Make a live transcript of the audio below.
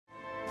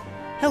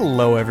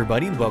Hello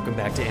everybody, and welcome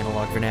back to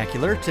Analog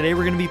Vernacular. Today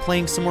we're going to be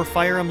playing some more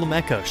Fire Emblem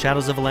Echoes,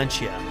 Shadows of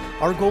Valentia.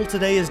 Our goal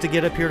today is to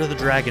get up here to the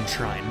Dragon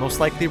Shrine.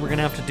 Most likely we're going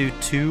to have to do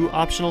two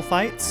optional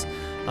fights.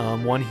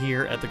 One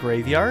here at the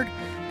graveyard,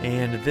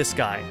 and this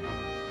guy.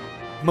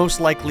 Most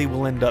likely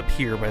we'll end up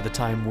here by the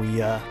time we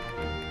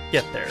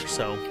get there,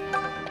 so...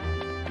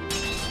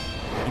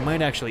 he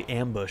might actually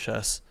ambush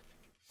us.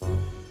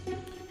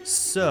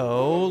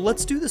 So,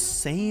 let's do the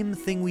same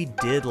thing we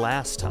did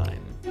last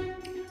time.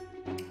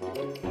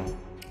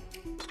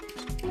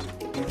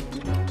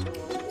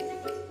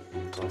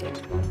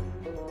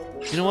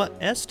 You know what?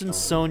 Est and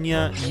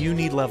Sonia, you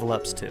need level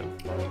ups too.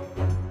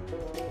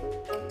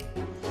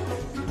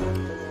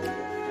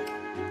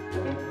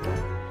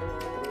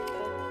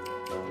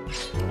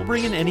 We'll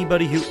bring in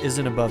anybody who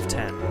isn't above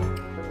 10.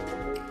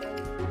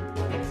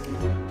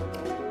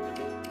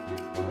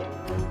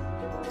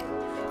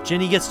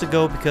 Jenny gets to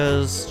go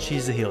because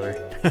she's a healer.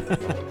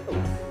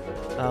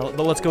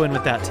 But let's go in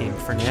with that team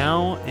for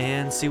now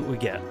and see what we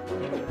get.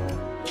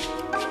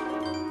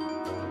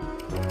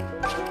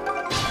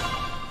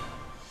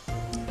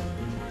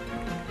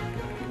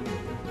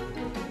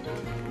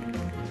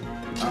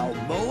 I'll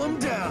mow him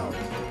down.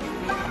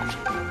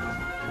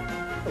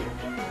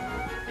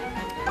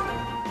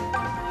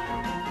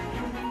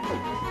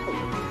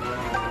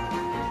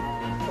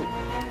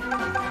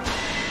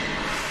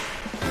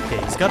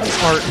 Okay, he's got an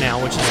art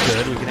now, which is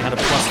good. We can add a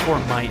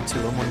 +4 might to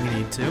him when we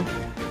need to.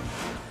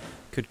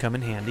 Could come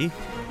in handy.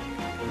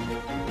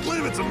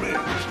 Leave it to me.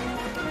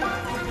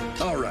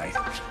 All right,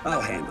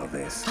 I'll handle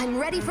this. I'm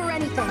ready for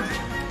anything.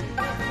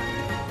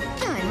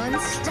 I'm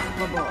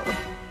unstoppable.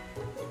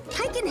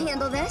 I can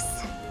handle this.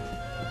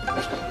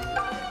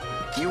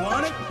 You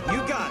want it? You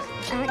got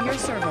it. At your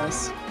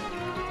service.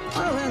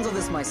 I'll handle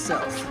this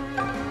myself.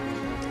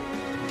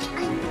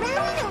 I'm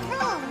ready to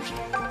roll.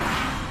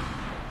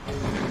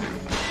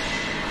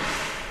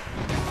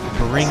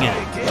 Bring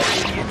it.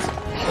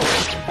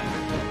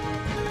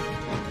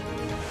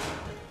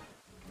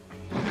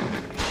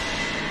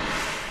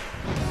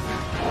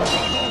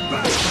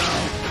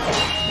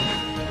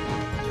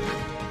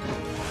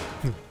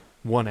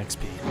 One XP.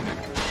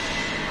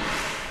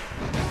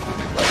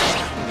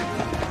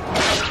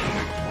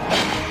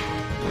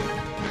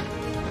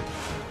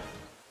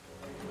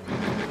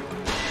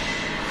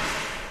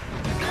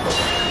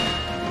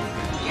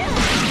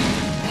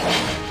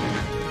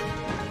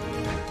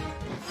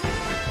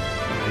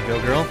 There you go,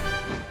 girl.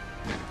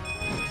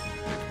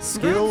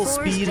 Skill,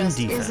 speed, and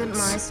defense. Isn't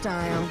my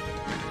style.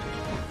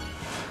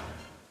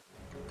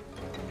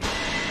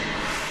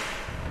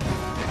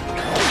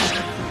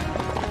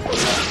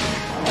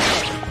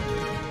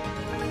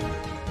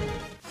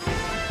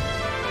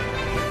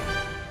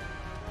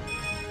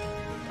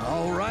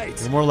 All right.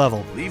 One more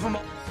level. Leave him.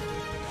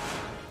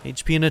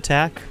 HP and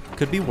attack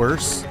could be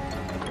worse.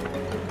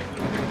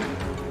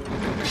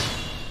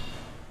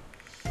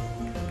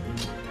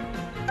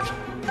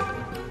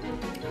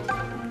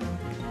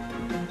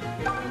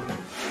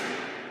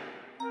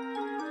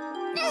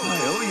 I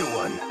owe you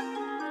one.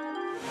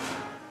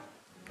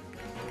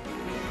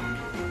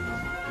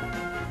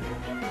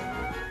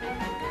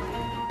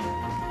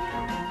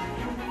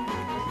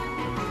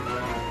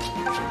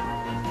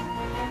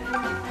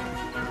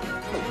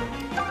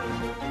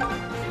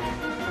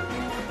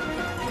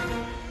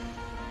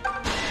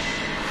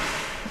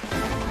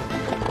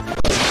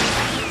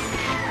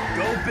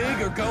 Go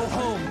big or go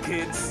home,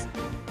 kids.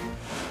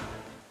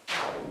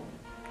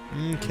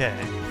 Okay.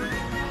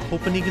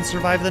 Hoping he can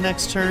survive the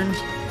next turn.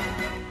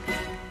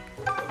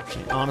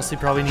 Honestly,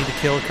 probably need to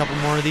kill a couple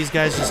more of these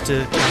guys just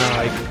to kind of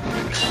like...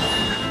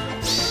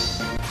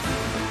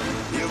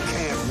 You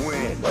can't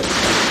win.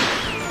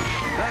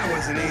 That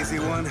was an easy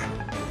one.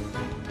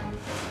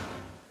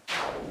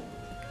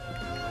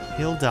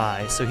 He'll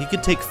die, so he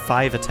could take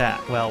 5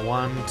 attack. Well,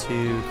 1,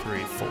 2, 3,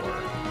 4.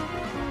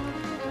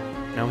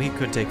 No, he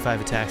could take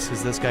 5 attacks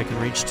because this guy can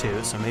reach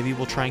 2, so maybe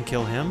we'll try and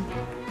kill him.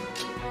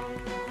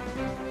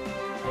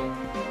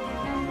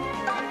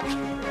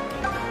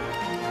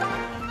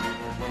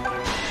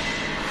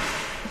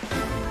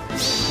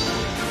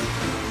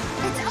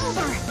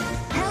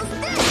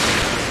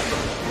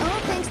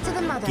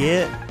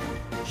 Get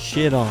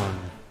shit on.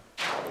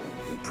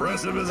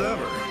 Impressive as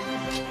ever.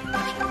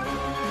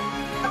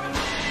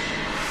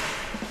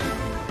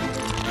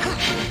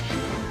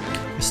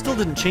 He still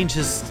didn't change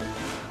his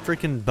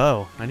freaking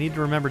bow. I need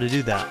to remember to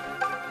do that.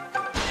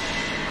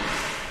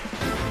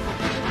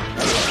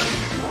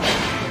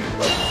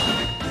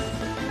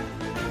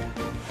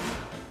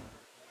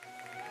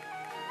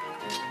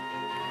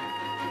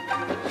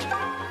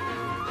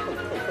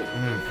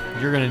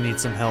 You're gonna need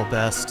some help,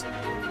 Est.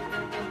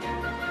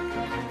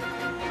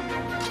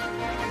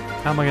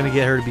 How am I gonna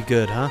get her to be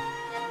good, huh?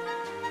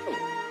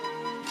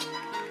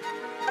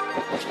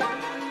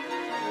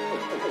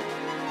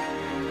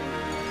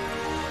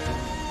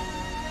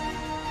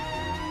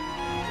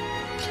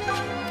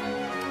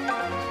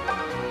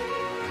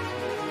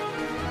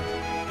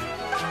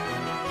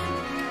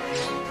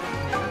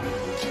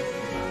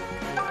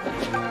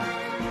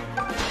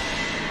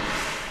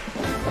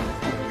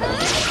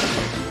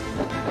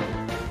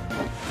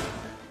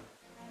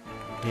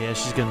 Yeah,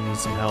 she's gonna need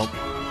some help.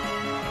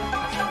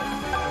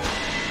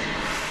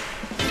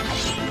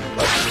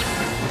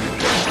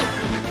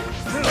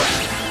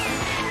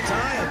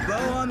 Tie a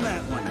bow on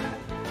that one.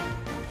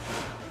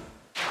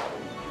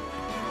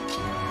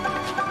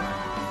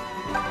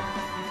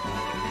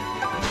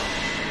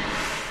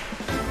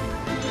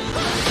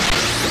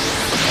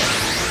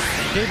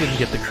 Okay, didn't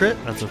get the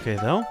crit. That's okay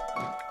though.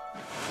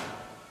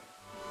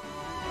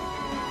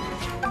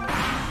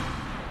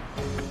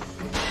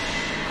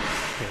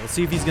 Okay, let's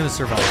see if he's gonna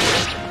survive. I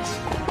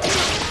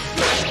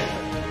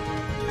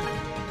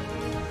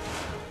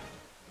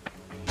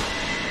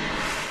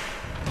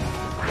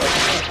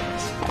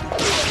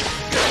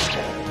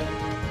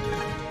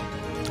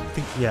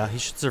think, yeah, he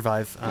should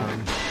survive.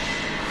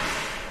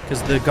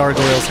 Because the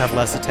gargoyles have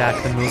less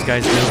attack than those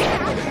guys do.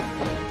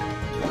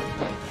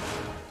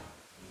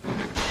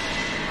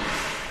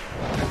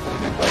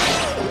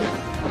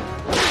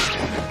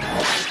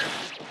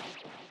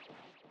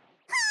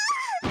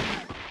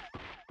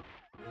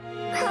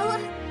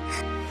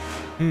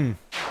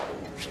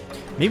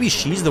 Maybe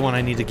she's the one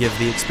I need to give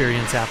the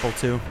experience apple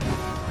to.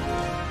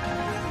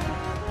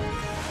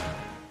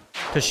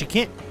 Because she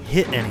can't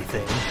hit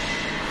anything.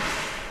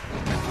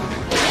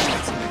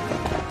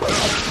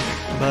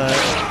 But...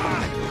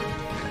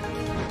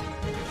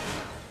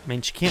 I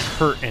mean, she can't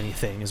hurt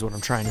anything, is what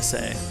I'm trying to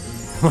say.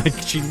 Like,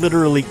 she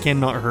literally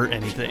cannot hurt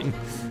anything.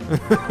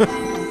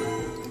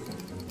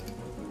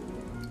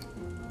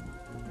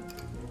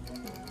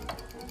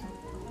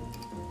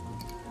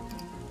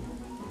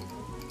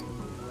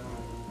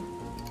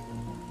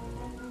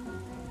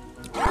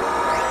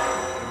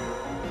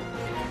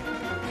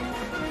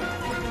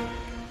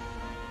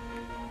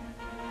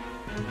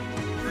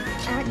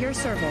 At your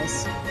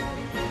service.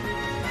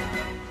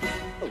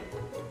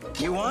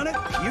 You want it?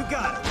 You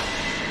got it.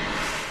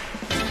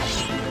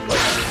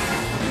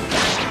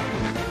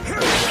 Here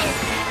we go.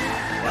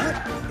 What?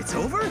 It's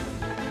over?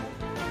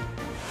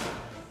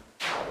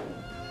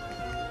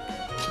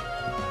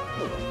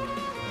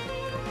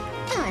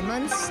 I'm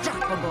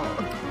unstoppable.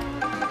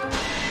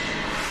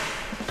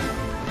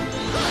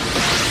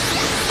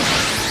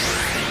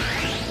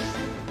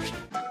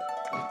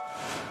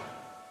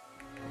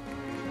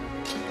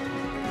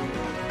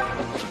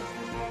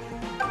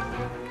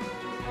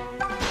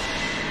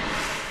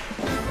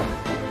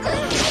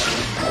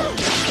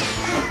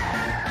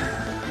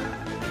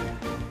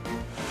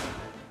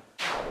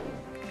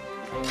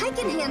 I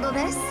can handle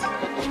this.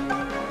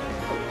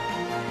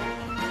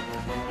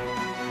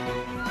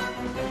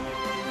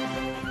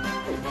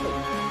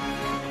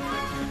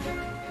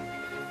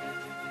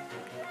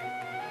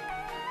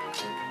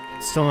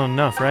 Still not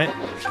enough, right?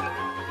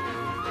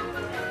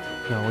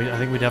 No, I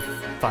think we'd have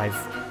 5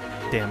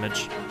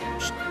 damage.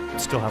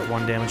 Still have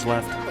 1 damage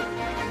left.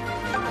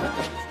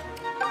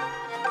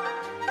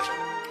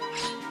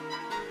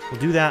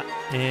 We'll do that,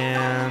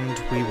 and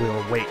we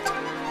will wait.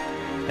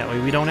 That way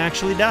we don't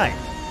actually die.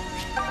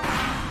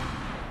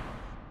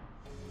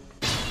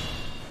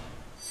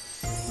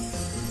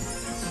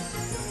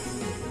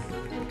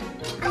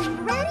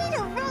 I'm ready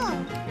to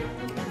roll.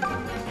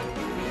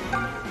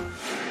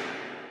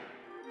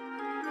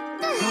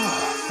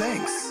 Oh,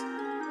 thanks.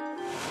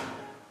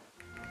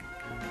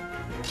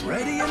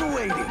 Ready and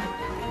waiting.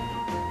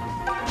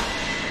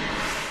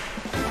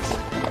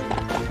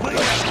 Wait.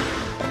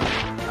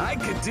 I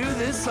could do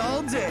this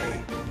all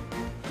day.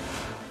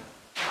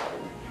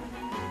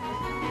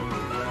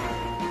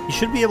 You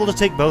should be able to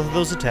take both of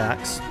those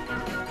attacks.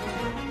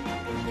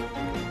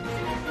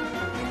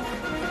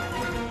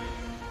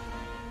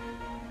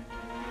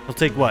 He'll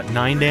take what,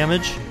 9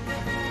 damage?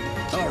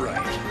 All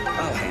right,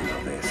 I'll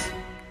handle this.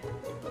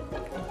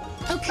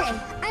 Okay,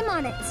 I'm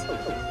on it.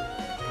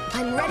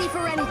 I'm ready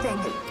for anything.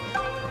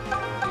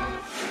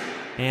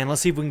 And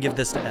let's see if we can give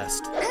this to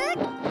Est.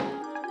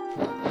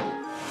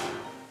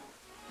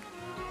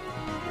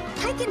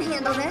 I can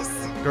handle this.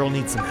 Girl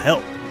needs some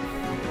help.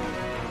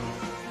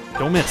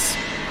 Don't miss.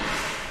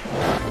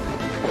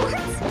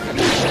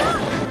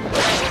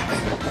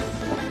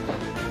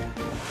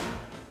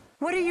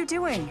 What are you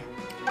doing?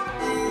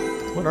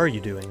 What are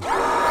you doing?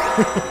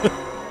 I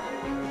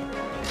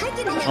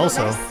can handle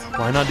Also, this.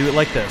 why not do it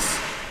like this?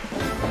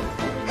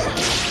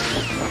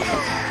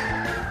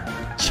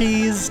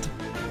 Cheesed.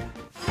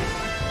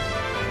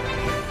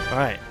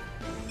 Alright.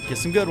 Get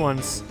some good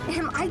ones.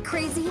 Am I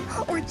crazy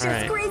or just All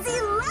right.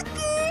 crazy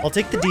lucky? I'll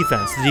take the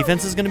defense. The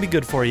defense is going to be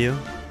good for you.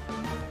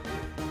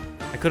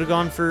 I could have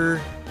gone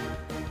for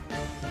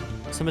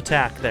some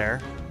attack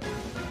there.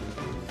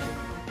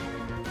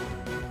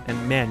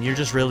 And man, you're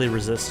just really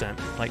resistant.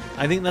 Like,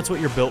 I think that's what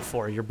you're built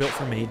for. You're built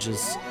for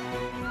mages.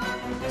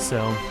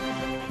 So,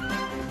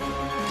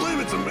 Leave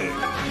it to me.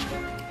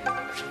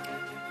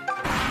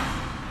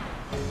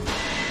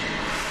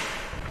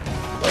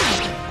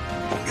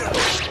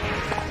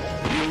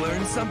 You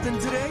learned something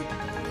today?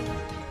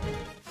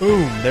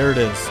 boom, there it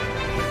is.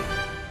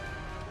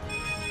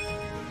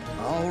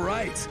 All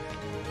right.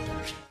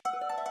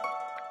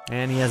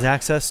 And he has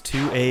access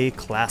to a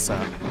class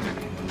up.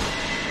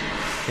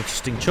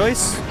 Interesting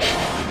choice.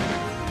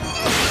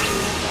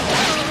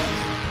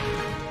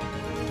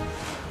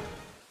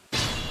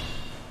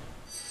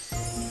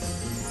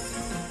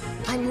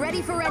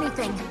 for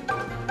anything.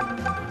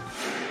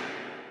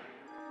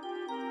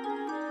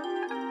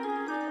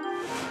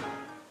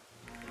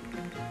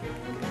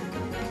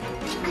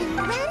 I'm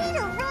ready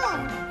to roll.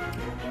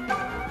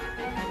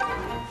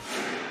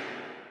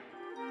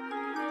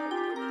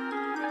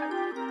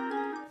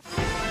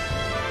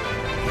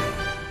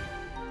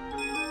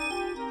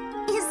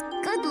 Is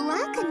good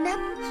luck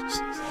enough?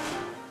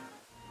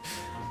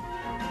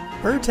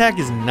 Her attack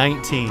is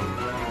 19.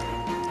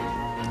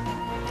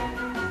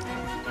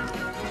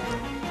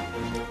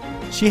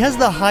 She has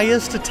the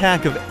highest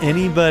attack of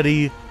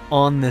anybody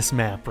on this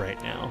map right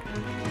now.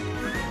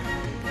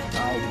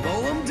 I'll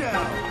mow him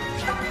down.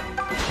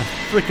 I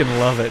freaking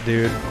love it,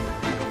 dude.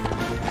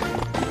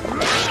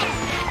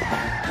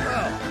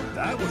 Well,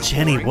 that was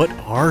Jenny, boring. what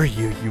are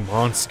you, you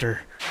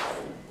monster?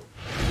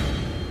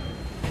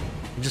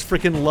 I just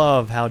freaking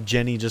love how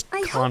Jenny just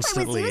I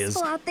constantly hope I was is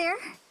useful out there.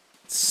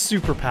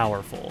 super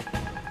powerful.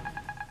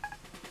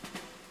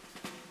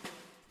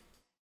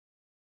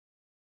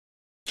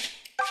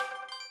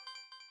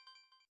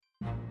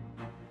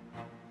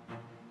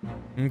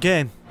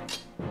 Okay.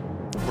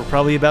 We're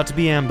probably about to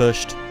be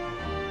ambushed.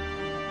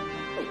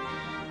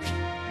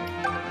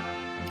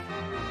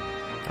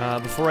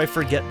 Before I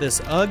forget this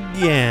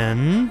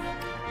again...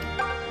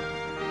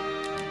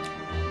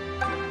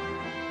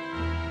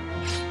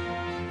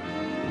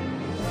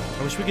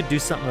 I wish we could do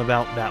something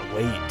about that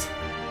weight.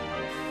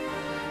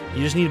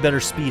 You just need better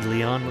speed,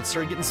 Leon. Let's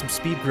start getting some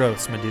speed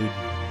growths, my dude.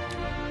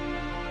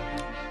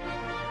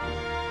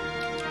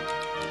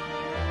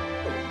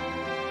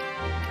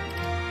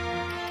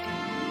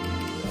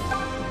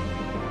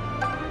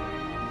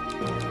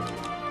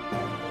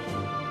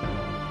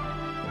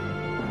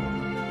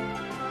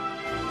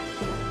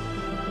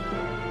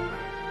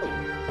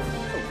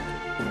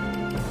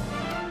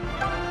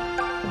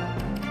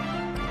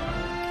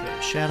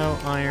 Shadow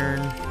iron.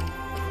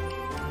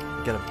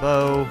 Get a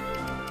bow.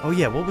 Oh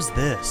yeah, what was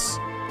this?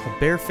 A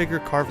bear figure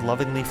carved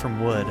lovingly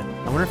from wood.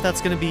 I wonder if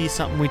that's going to be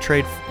something we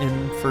trade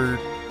in for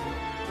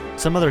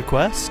some other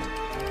quest?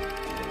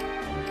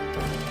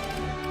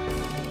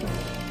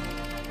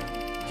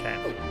 Okay.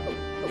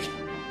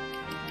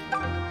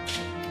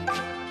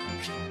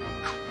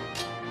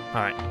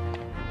 Alright.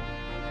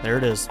 There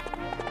it is.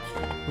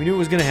 We knew it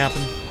was going to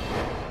happen.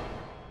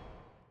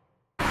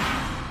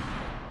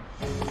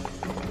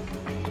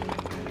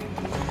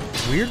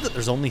 Weird that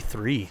there's only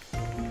 3.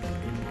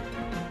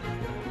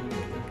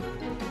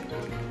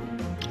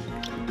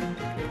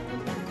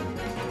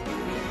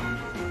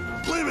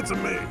 Leave it to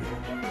me.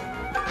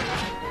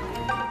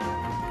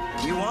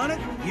 You want it?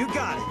 You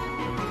got it.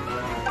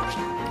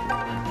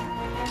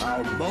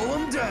 I'll mow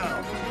him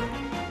down.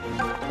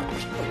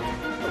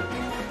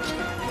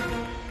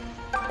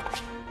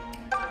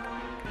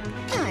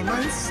 I'm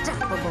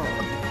unstoppable.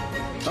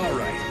 All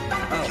right,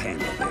 I'll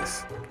handle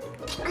this.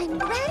 I'm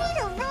ready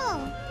to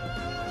roll.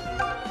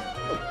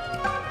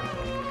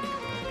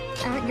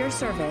 At your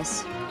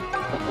service.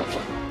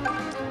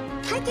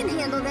 I can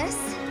handle this.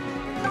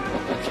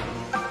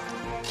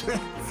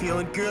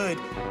 Feeling good.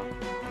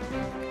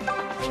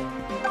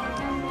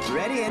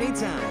 Ready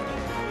anytime.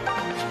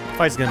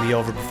 Fight's gonna be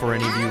over before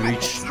any of you I'm at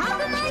reach. the top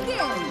of my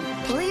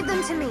game. Leave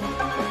them to me.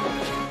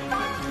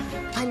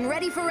 I'm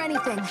ready for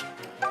anything.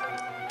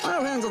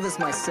 I'll handle this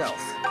myself.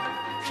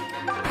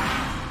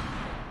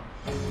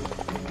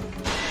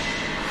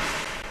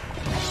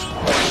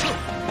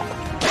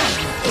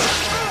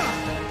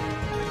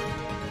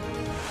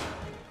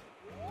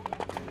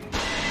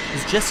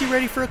 Is Jesse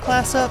ready for a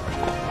class up? You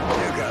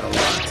got a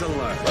lot to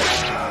learn.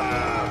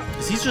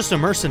 'Cause he's just a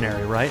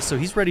mercenary, right? So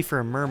he's ready for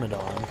a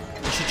Myrmidon.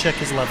 We should check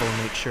his level and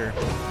make sure.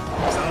 Saw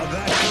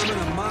that coming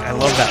a mile I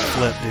love that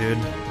away. flip, dude.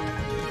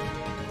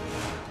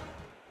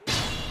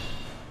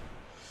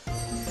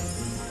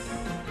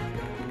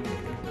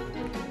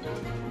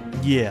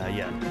 Yeah,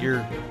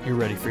 you're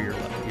ready for your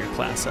level, your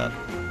class up.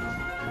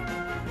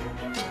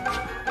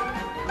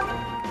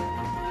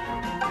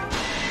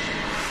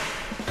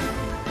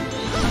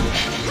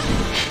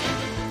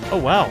 Oh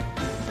wow.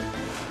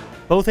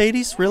 Both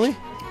 80s, really?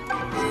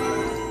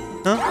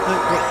 Huh?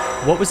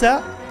 What was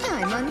that?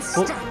 I'm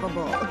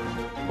unstoppable.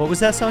 What was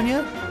that,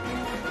 Sonya?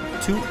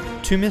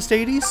 Two missed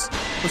 80s?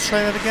 Let's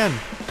try that again.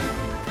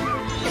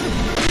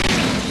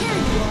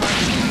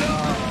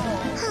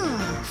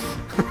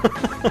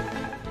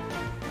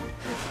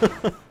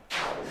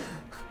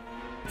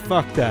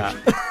 Fuck that.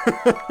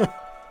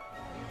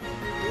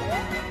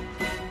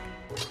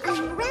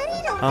 I'm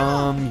ready to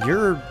roll.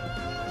 You're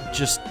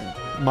just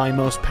my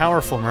most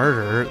powerful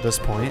murderer at this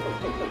point.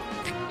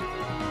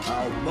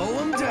 I'll mow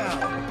him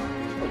down.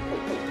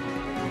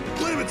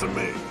 Leave it to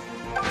me.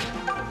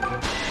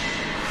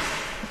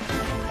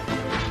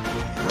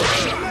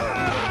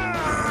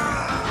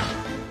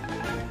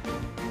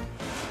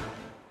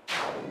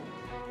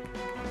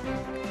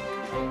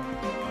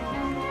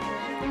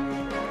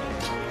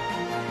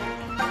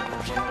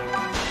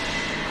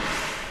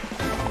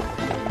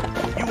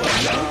 You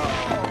want no?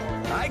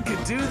 I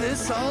could do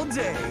this all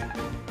day.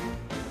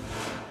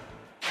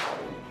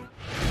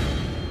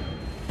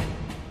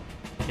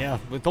 Yeah,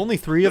 with only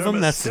 3 of Their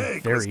them, that's a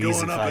mistake very was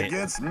easy going up fight.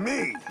 against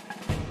me.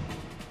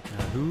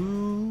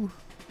 Who?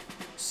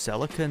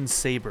 Celica and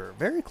Saber.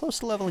 Very close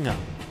to leveling up.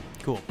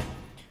 Cool.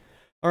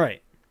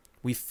 Alright.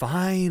 We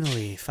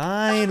finally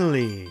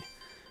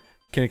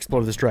can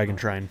explore this Dragon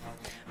Shrine.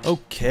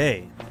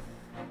 Okay.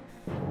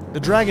 The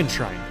Dragon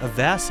Shrine, a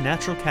vast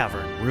natural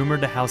cavern,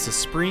 rumored to house a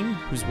spring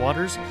whose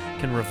waters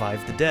can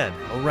revive the dead.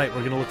 Alright,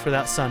 we're gonna look for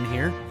that sun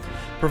here.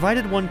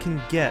 Provided one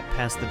can get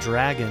past the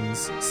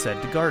dragons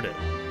said to guard it.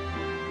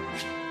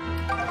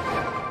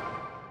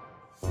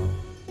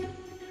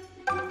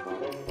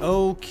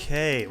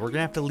 Okay, we're gonna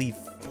have to leave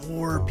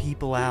 4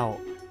 people out.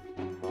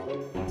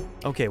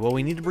 Okay, well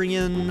we need to bring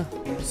in...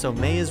 So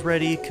May is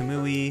ready,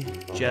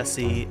 Kamui,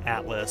 Jesse,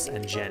 Atlas,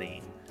 and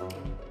Jenny.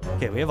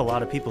 Okay, we have a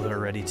lot of people who are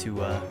ready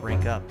to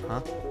rank up, huh?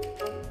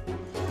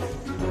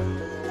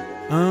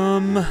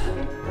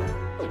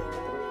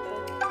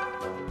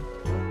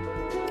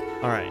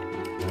 Alright.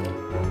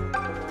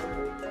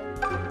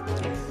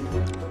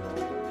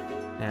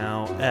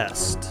 Now,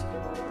 Est.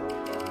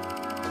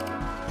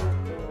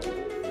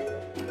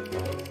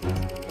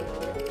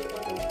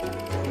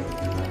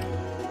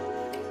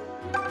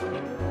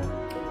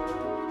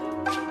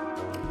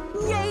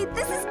 Yay,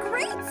 this is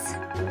great!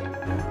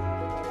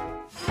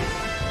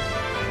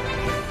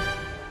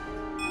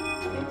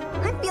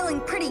 I'm feeling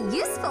pretty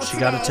useful She today.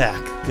 got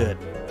attack. Good.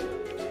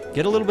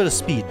 Get a little bit of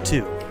speed,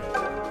 too.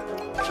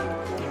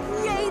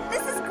 Yay,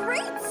 this is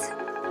great!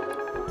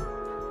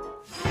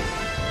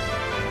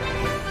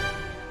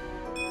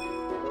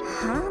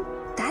 Huh?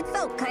 That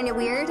felt kind of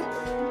weird.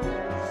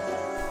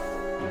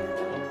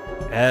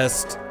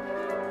 Est.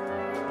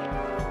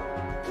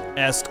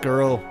 Est,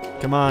 girl.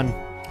 Come on.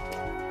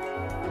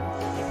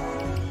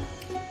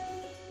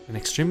 An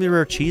extremely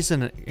rare cheese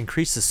and it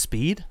increases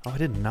speed? Oh, I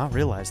did not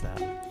realize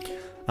that.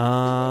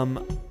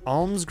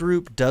 Alm's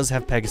group does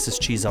have Pegasus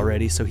cheese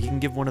already, so he can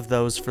give one of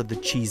those for the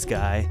cheese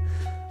guy.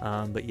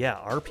 But yeah,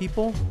 our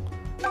people,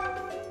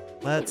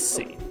 let's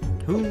see.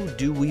 Who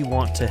do we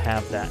want to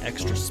have that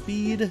extra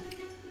speed?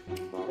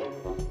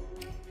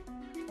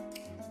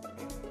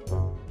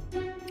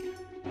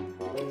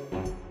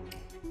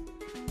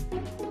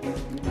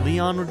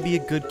 Leon would be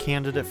a good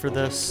candidate for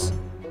this.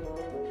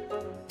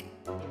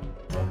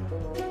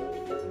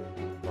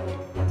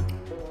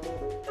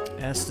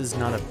 Est is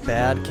not a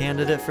bad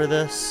candidate for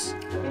this,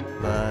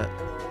 but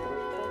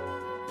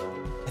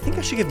I think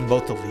I should give them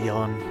both to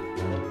Leon.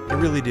 I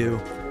really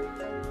do.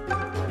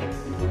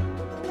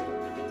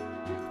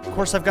 Of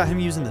course, I've got him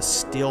using the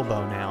steel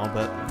bow now,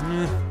 but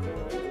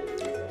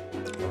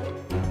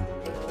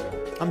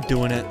I'm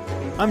doing it.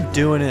 I'm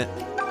doing it.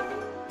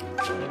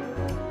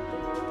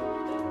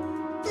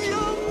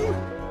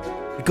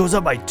 It goes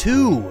up by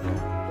 2.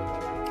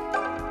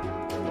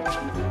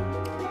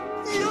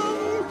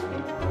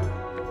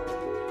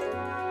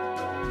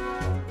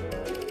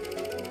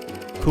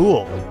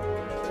 Cool.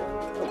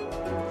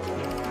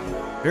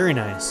 Very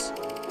nice.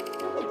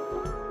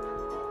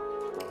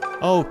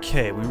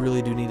 Okay, we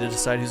really do need to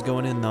decide who's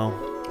going in, though.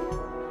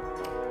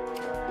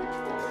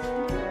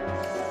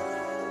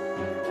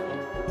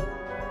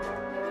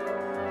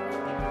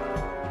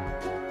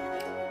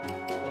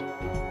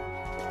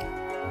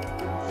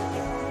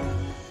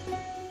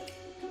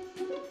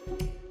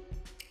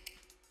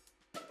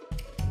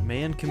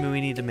 May and Kamui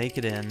need to make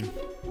it in.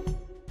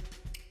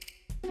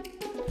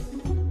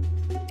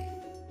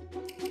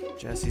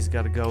 Jesse's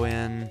got to go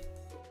in.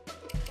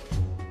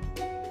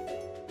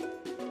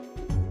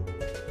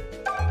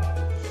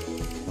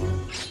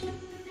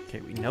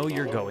 Okay, we know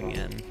you're going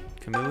in.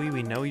 Kamui,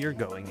 we know you're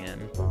going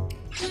in.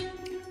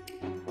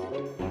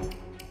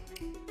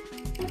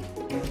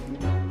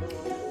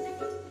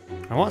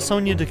 I want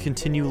Sonya to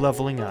continue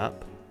leveling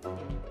up.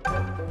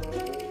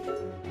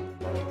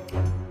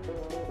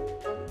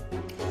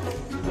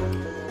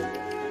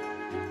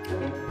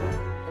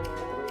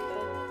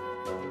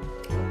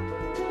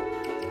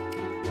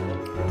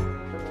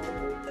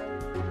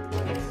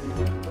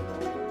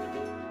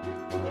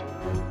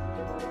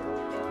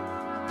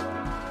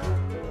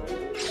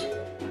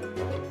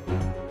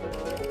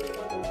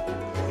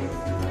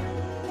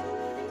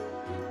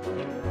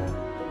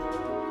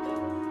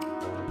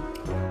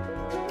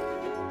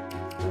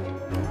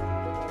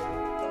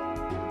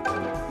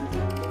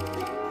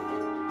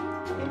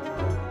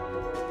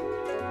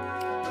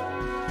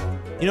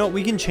 You know,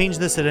 we can change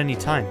this at any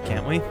time,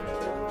 can't we?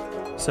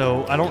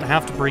 So I don't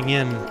have to bring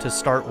in to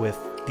start with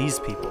these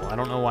people. I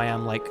don't know why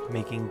I'm like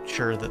making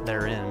sure that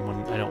they're in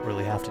when I don't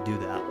really have to do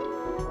that.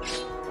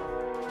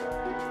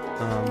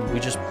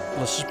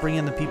 Let's just bring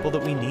in the people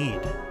that we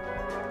need.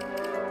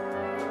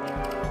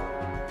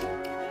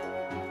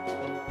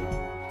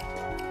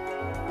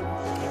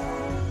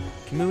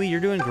 Kamui,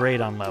 you're doing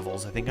great on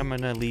levels. I think I'm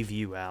gonna leave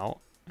you out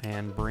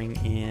and bring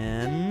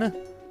in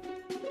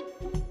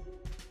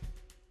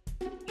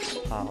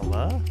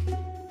Hala.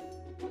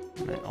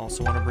 And I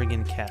also want to bring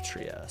in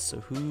Katria.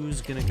 So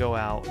who's gonna go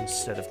out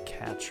instead of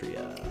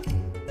Katria?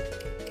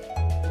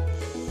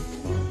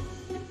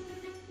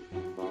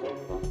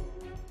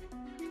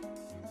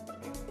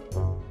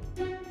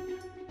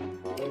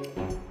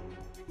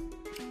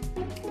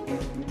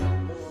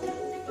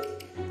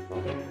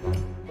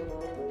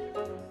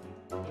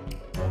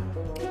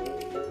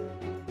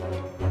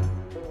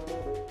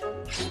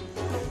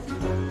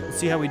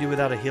 see how we do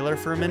without a healer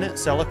for a minute.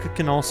 Celica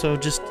can also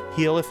just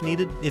heal if need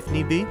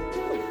be.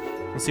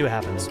 We'll see what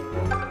happens.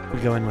 We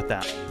go in with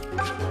that.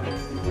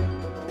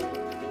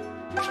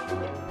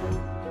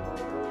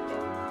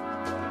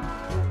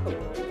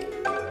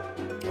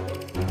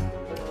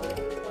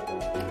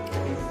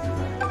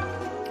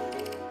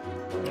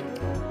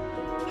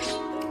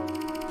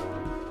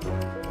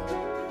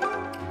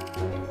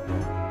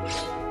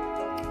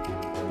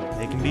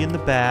 They can be in the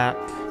back.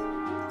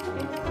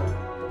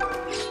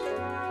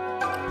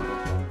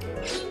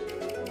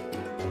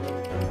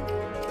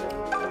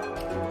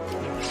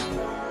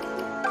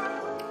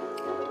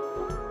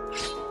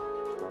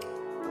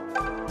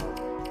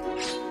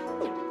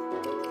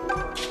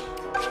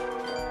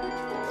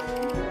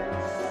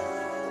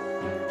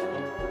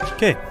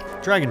 Okay,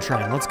 Dragon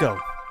Shrine, let's go.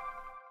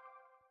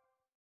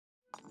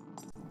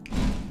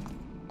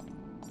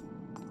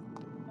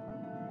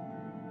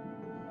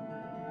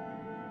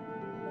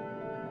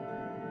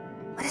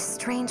 What a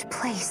strange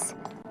place.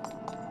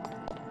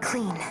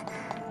 Clean,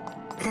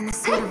 but in the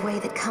sort of way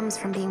that comes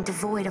from being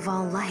devoid of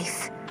all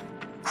life.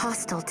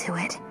 Hostile to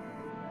it.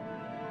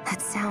 That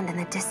sound in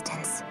the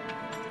distance.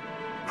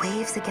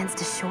 Waves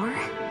against a shore?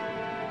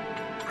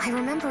 I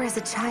remember as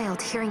a child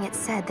hearing it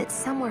said that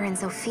somewhere in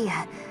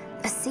Zofia,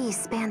 a sea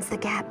spans the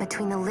gap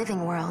between the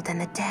living world and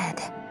the dead.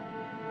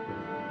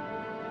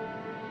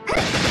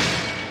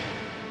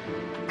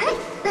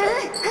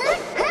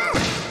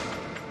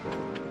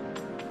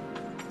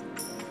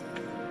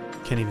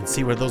 Can't even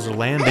see where those are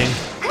landing.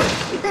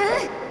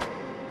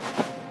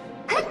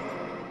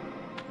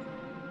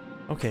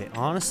 Okay,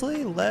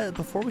 honestly,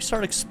 before we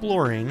start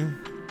exploring,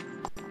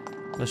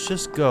 let's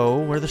just go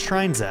where the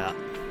shrine's at.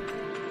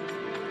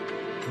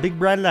 Big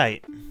bright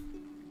light.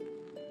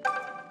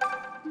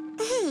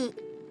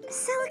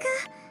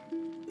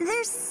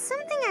 There's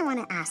something I want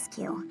to ask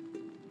you.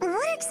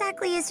 What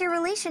exactly is your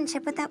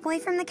relationship with that boy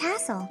from the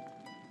castle?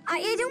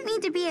 I don't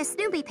mean to be a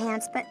Snoopy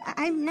Pants, but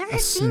I've never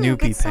seen you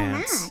get so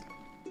mad.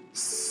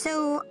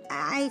 So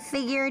I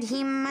figured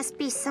he must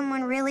be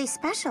someone really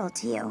special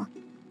to you.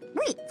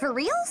 Wait, for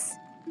reals?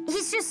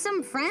 He's just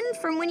some friend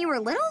from when you were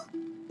little?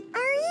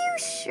 Are you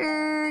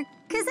sure?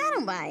 'Cause I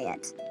don't buy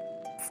it.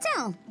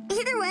 Still,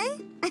 either way,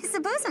 I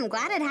suppose I'm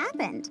glad it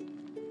happened.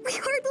 We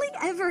hardly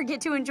ever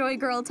get to enjoy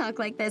girl talk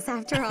like this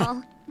after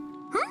all.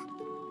 Huh?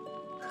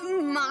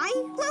 My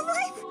love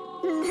life?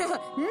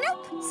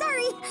 Nope,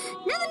 sorry.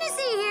 Nothing to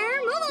see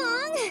here. Move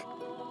along.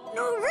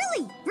 No,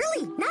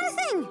 really, not a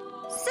thing.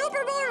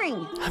 Super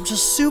boring. I'm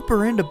just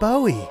super into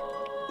Bowie.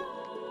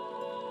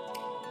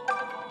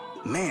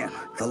 Man,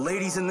 the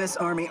ladies in this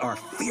army are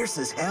fierce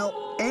as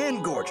hell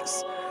and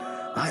gorgeous.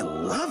 I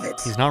love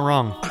it. He's not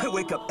wrong. I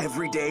wake up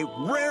every day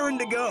raring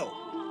to go.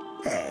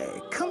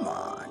 Hey, come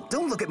on.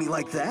 Don't look at me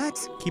like that.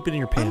 Keep it in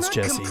your pants, I'm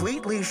not Jesse.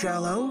 completely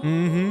shallow.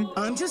 Mm-hmm.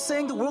 I'm just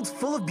saying the world's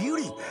full of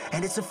beauty,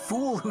 and it's a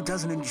fool who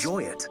doesn't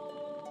enjoy it.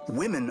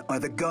 Women are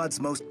the God's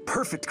most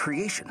perfect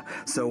creation,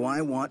 so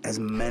I want as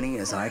many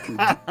as I can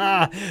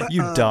get.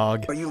 You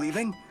dog. Are you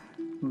leaving?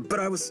 But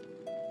I was...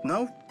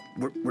 No?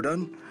 We're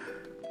done?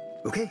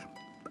 Okay,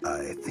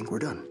 I think we're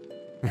done.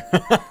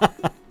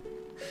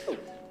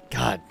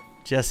 God,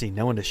 Jesse,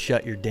 know when to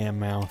shut your damn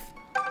mouth.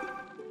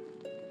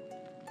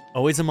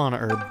 Always a mana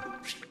herb.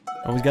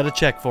 Always got to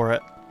check for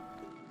it.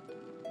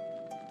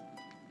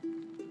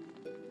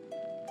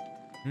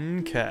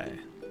 Okay.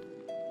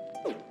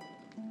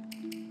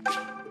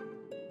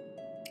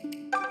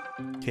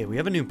 Okay, we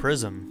have a new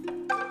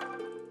prism.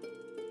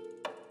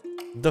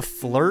 The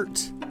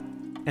Flirt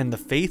and the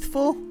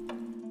Faithful?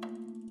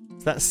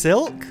 Is that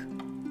Silk?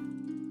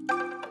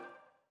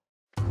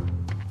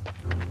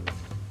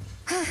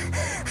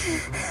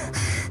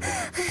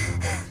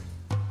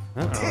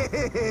 Uh-oh.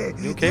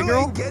 You okay, girl?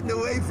 You ain't getting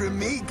away from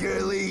me,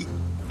 girlie.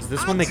 Is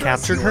this when they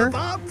captured her?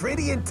 All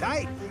pretty and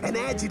tight, and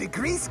add you to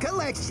Grease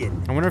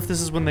collection. I wonder if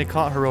this is when they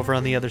caught her over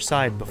on the other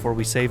side before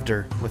we saved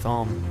her with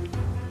Alm.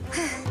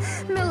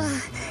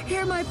 Milla,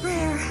 hear my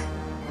prayer.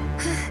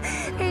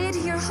 Aid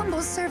your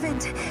humble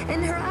servant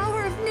in her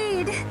hour of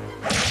need.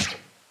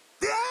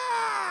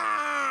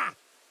 Ah!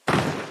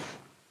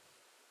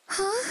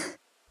 Huh?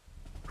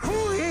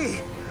 Hooey!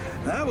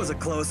 That was a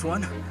close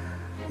one.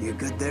 You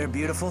good there,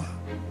 beautiful?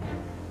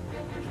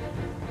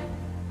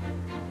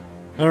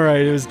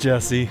 Alright, it was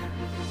Jesse.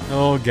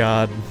 Oh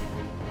god.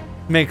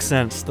 Makes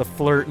sense. The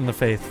Flirt and the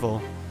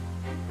Faithful.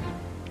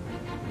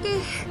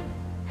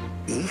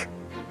 E?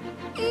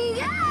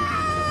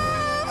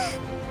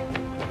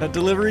 That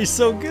delivery's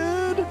so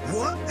good!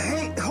 What?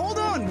 Hey, hold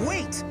on,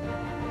 wait!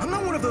 I'm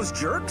not one of those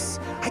jerks.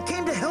 I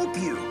came to help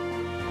you.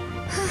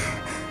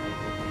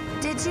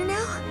 Did you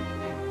know?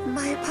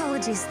 My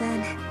apologies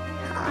then.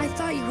 I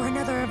thought you were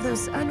another of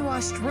those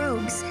unwashed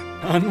rogues.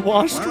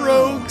 Unwashed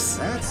rogues!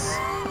 That's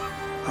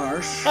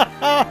harsh.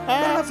 But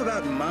enough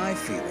about my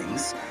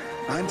feelings.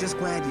 I'm just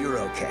glad you're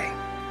okay.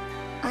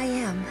 I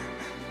am.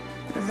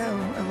 Though,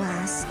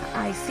 alas,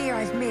 I fear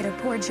I've made a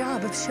poor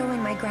job of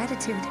showing my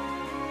gratitude.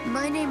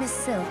 My name is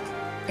Silk,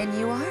 and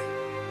you are?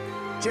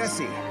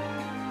 Jesse,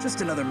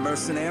 just another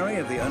mercenary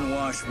of the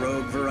unwashed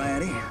rogue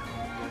variety.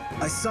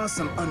 I saw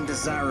some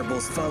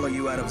undesirables follow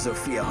you out of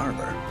Zofia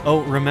Harbor.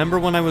 Oh, remember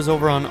when I was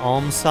over on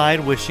Alm's side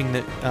wishing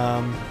that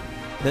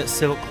that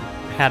Silk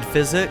had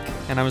Physic?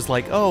 And I was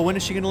like, oh, when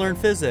is she going to learn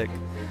Physic?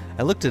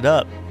 I looked it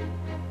up.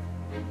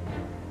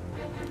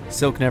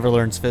 Silk never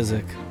learns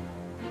Physic.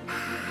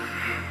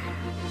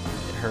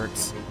 It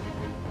hurts.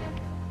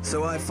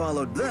 So I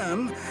followed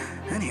them,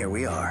 and here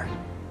we are.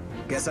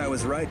 Guess I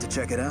was right to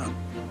check it out.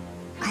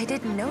 I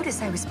didn't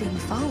notice I was being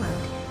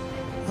followed,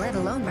 let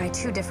alone by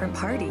 2 different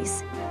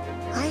parties.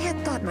 I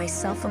had thought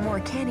myself a more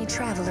canny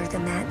traveler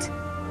than that.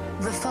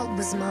 The fault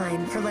was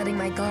mine for letting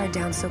my guard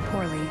down so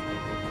poorly.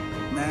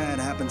 That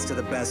happens to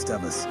the best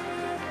of us.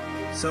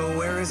 So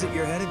where is it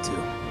you're headed to?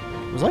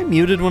 Was I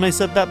muted when I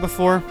said that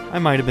before? I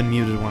might have been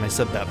muted when I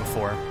said that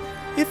before.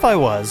 If I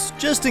was,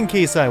 just in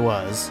case I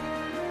was,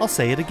 I'll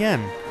say it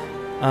again.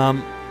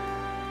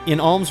 In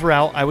Alm's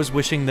route, I was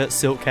wishing that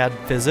Silk had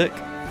Physic.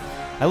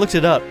 I looked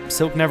it up.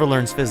 Silk never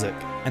learns Physic,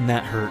 and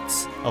that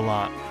hurts a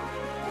lot.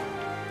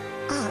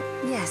 Ah,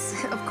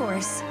 yes, of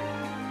course.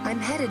 I'm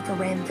headed for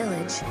Ram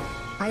Village.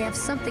 I have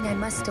something I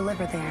must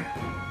deliver there.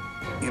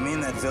 You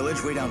mean that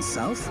village way down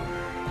south?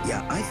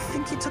 Yeah, I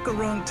think you took a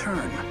wrong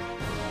turn.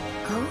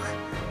 Oh?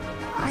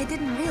 I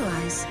didn't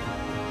realize.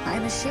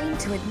 I'm ashamed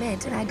to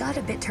admit I got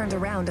a bit turned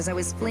around as I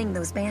was fleeing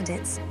those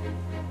bandits.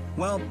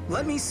 Well,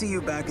 let me see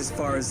you back as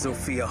far as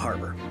Zofia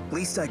Harbor.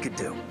 Least I could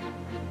do.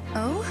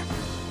 Oh?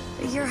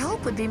 Your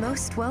help would be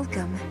most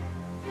welcome.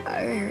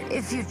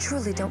 If you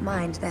truly don't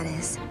mind, that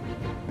is.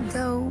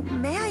 Though,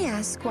 may I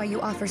ask why you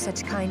offer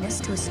such kindness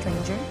to a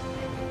stranger?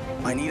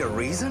 I need a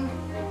reason?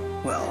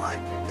 Well, I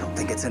don't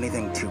think it's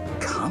anything too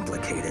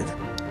complicated.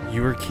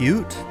 You were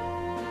cute.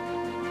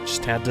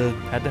 Just had to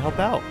help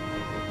out.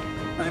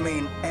 I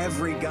mean,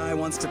 every guy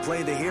wants to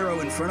play the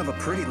hero in front of a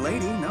pretty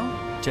lady,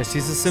 no?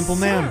 Jesse's a simple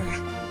man.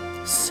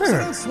 So Sir.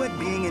 don't sweat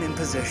being in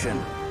imposition.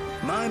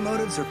 My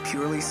motives are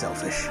purely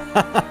selfish.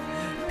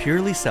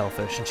 Purely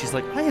selfish. And she's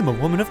like, I am a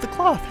woman of the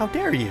cloth. How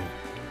dare you?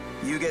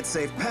 You get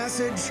safe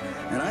passage,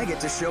 and I get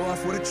to show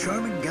off what a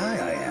charming guy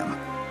I am.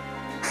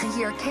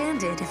 You're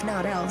candid, if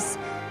not else.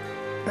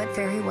 But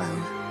very well.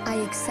 I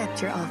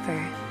accept your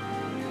offer.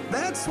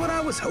 That's what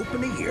I was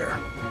hoping to hear.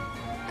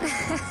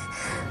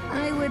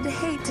 I would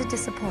hate to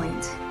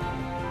disappoint.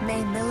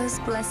 May Milla's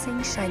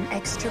blessing shine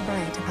extra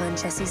bright upon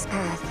Jesse's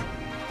path.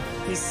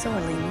 He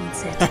sorely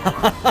needs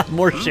it.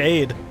 More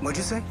shade. What'd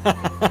you say?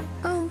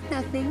 Oh,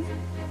 nothing.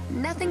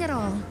 Nothing at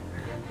all.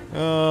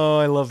 Oh,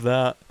 I love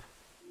that.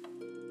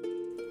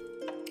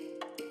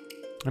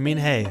 I mean,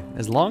 hey,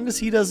 as long as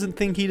he doesn't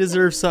think he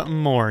deserves something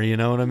more, you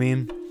know what I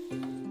mean?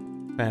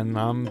 And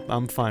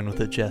I'm fine with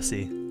it,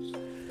 Jesse.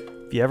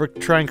 If you ever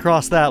try and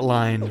cross that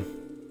line,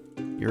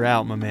 you're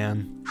out, my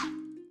man.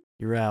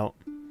 You're out.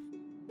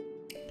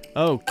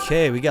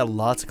 Okay, we got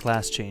lots of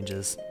class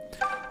changes.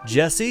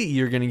 Jesse,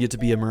 you're gonna get to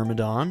be a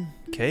Myrmidon.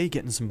 Okay,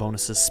 getting some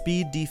bonuses.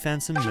 Speed,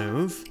 defense, and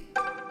move.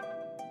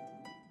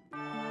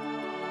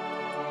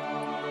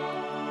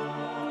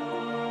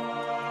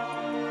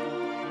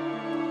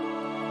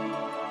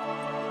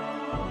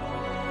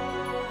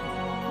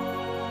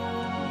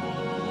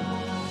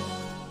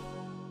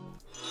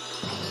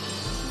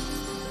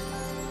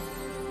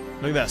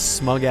 Look at that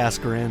smug-ass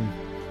grin.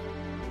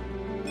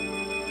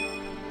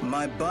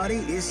 My body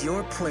is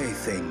your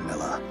plaything,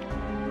 Milla.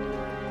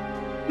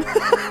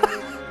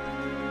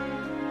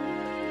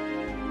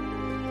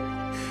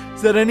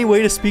 Is that any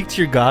way to speak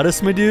to your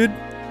goddess, my dude?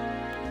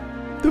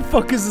 The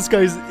fuck is this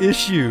guy's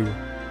issue?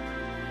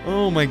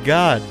 Oh my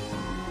god.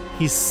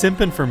 He's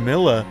simping for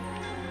Milla.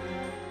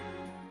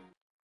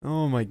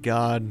 Oh my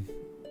god.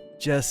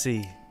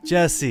 Jesse.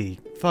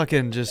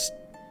 Fucking just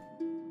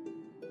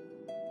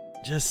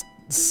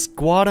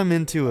squat him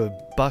into a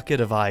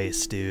bucket of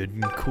ice, dude,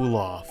 and cool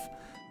off.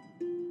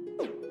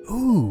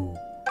 Ooh.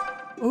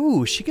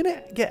 Ooh, is she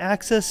gonna get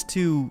access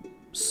to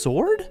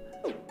sword?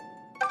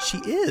 She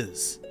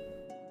is.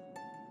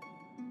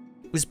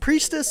 Is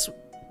Priestess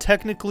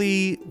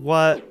technically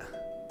what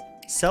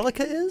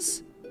Celica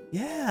is?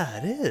 Yeah,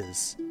 it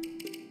is.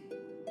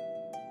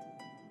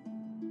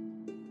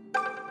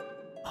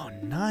 Oh,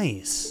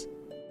 nice.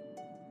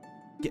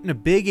 Getting a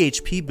big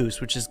HP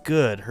boost, which is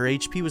good. Her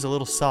HP was a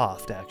little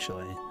soft,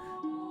 actually.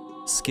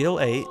 Skill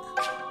 8.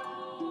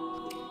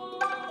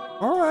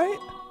 Alright.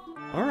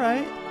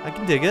 Alright. I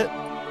can dig it.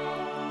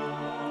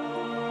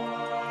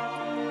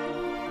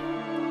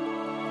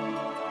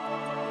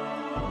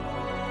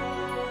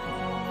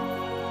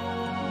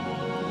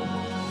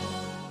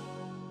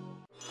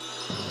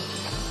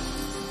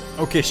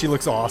 Okay, she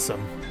looks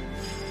awesome.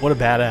 What a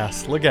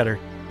badass. Look at her.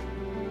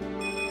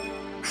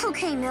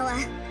 Okay,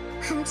 Milla.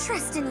 I'm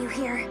trusting you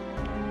here.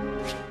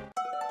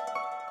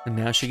 And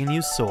now she can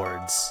use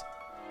swords.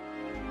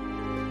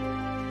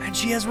 And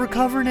she has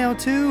recover now,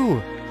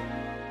 too!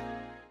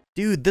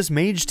 Dude, this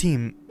mage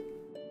team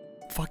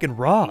fucking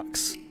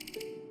rocks.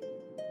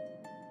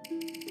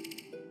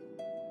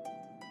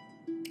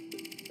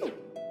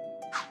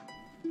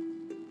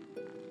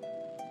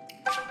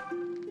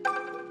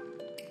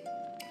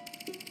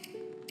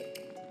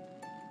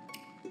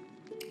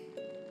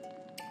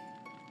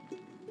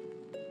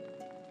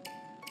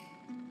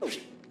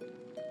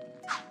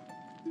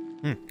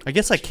 I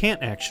guess I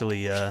can't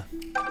actually,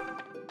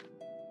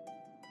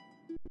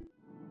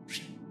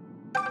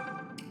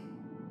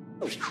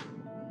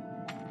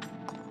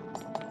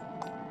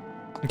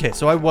 Okay,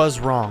 so I was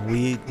wrong.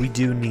 We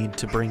do need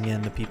to bring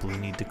in the people who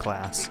need to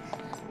class.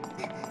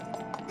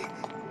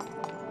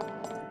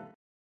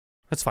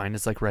 That's fine,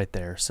 it's like right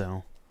there,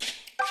 so...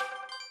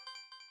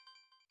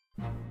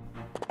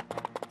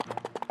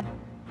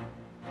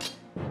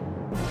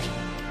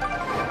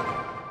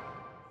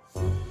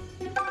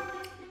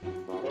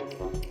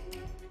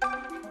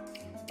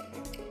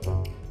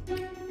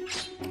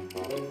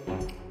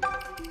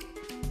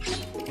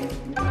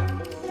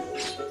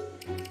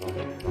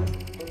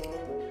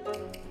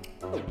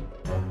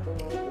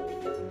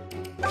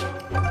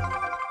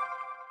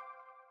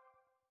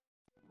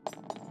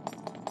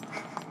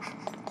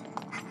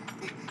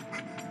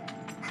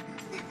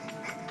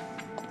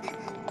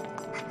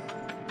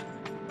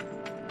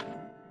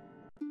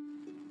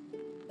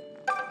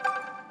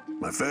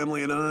 My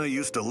family and I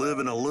used to live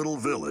in a little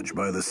village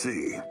by the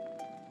sea.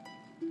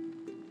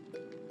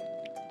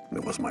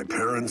 It was my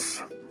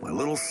parents, my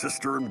little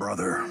sister and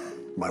brother,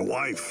 my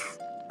wife,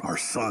 our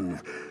son,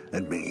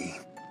 and me.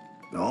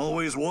 I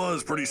always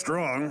was pretty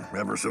strong,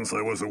 ever since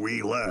I was a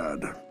wee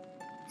lad.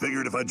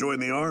 Figured if I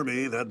joined the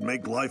army, that'd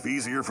make life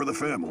easier for the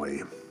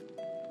family.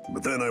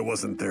 But then I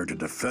wasn't there to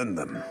defend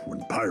them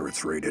when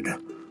pirates raided.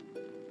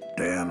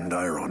 Damned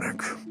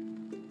ironic.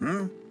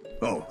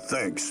 Oh,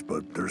 thanks,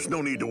 but there's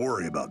no need to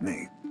worry about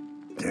me.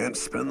 Can't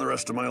spend the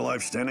rest of my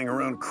life standing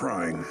around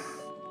crying.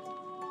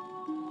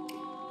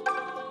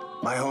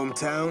 My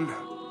hometown?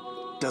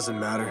 Doesn't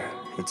matter.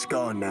 It's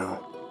gone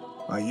now.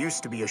 I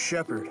used to be a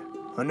shepherd,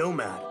 a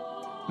nomad.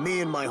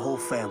 Me and my whole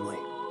family.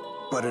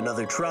 But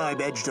another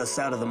tribe edged us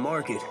out of the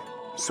market,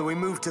 so we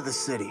moved to the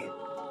city.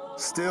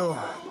 Still,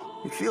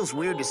 it feels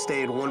weird to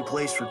stay in one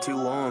place for too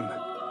long.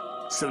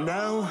 So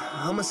now,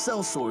 I'm a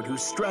sellsword who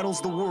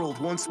straddles the world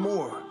once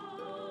more.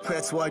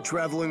 That's why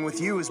traveling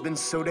with you has been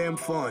so damn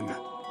fun.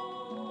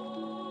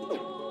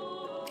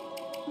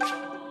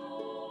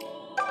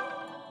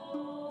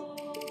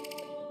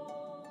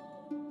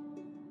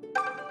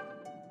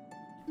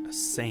 A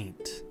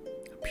saint.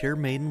 A pure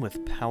maiden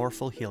with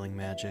powerful healing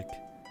magic.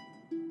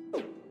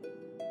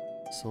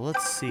 So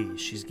let's see.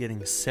 She's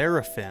getting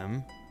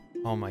Seraphim.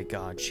 Oh my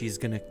god, she's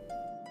gonna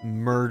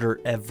murder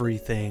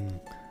everything.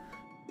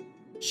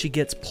 She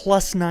gets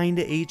 +9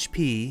 to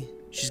HP.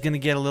 She's gonna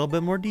get a little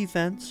bit more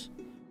defense.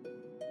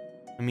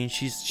 I mean,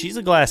 she's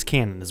a glass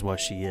cannon is what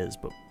she is,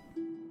 but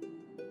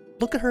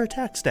look at her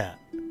attack stat.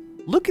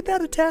 Look at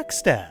that attack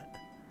stat.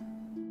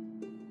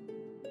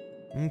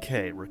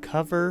 Okay,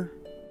 recover,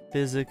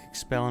 physic,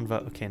 expel, and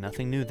vote. Okay,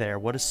 nothing new there.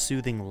 What is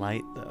soothing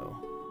light, though?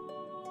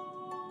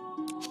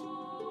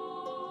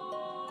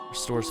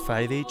 Restores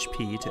 5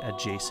 HP to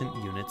adjacent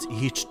units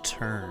each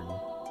turn.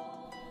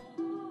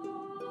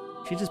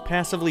 She just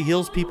passively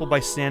heals people by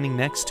standing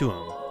next to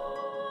him.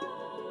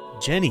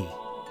 Jenny,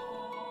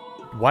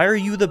 why are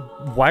you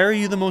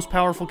the most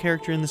powerful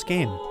character in this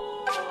game?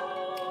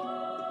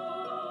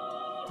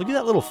 Look at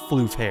that little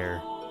floof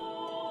hair.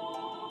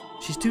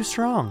 She's too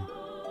strong.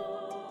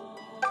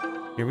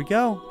 Here we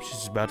go.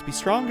 She's about to be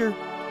stronger.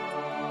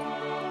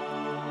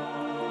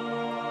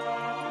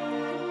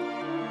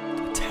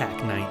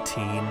 Attack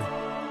 19.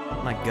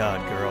 My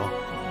god, girl.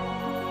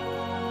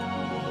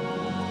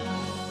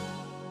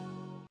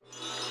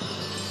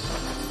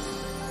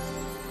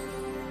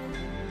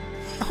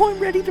 Oh, I'm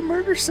ready to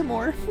murder some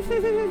more.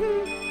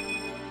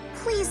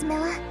 Please,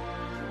 Milla.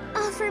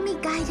 Offer me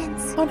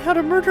guidance. On how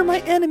to murder my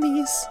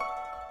enemies.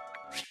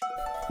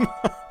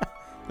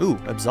 Ooh,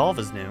 Absolve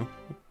is new.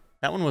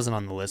 That one wasn't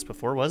on the list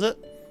before, was it?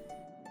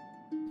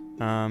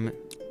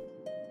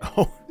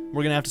 Oh,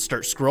 we're gonna have to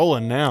start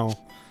scrolling now.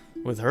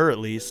 With her, at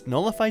least.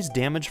 Nullifies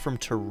damage from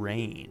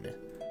terrain.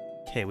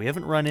 Okay, we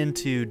haven't run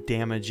into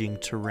damaging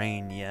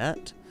terrain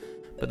yet.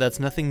 But that's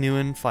nothing new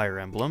in Fire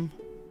Emblem.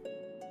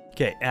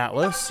 Okay,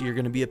 Atlas, you're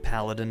gonna be a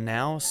paladin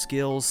now.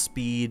 Skills,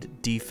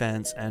 speed,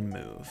 defense, and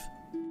move.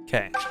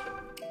 Okay,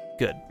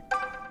 good.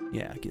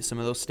 Yeah, get some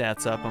of those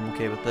stats up. I'm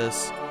okay with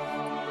this.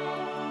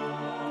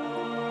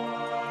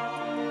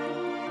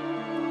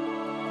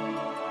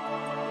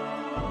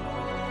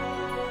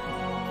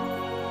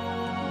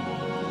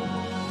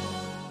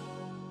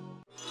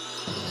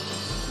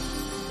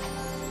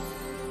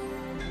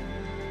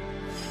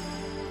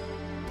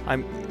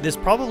 This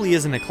probably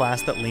isn't a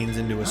class that leans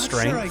into a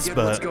strengths,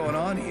 but what's going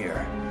on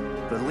here?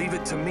 But leave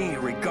it to me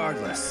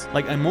regardless.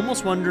 Like, I'm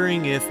almost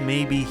wondering if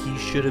maybe he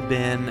should have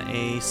been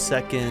a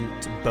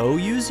second bow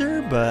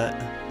user, but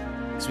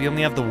because we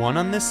only have the one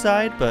on this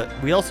side, but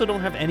we also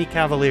don't have any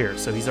cavalier,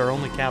 so he's our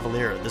only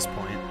cavalier at this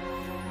point.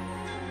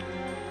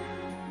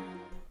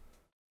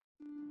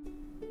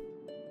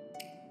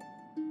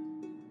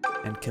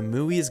 And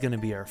Kamui is going to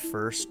be our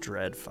first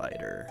dread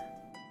fighter.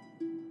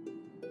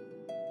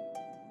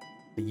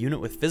 A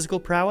unit with physical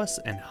prowess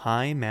and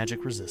high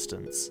magic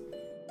resistance.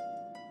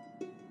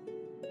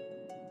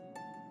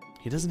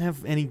 He doesn't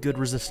have any good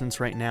resistance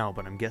right now,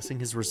 but I'm guessing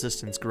his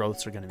resistance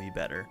growths are going to be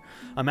better.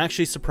 I'm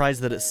actually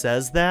surprised that it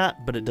says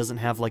that, but it doesn't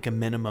have like a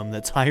minimum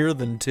that's higher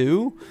than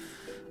 2.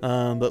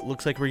 But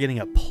looks like we're getting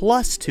a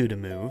 +2 to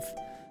move,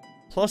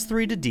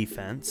 +3 to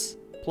defense,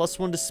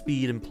 +1 to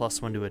speed, and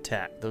 +1 to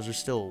attack. Those are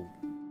still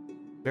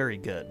very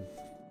good.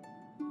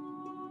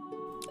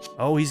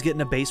 Oh, he's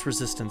getting a base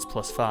resistance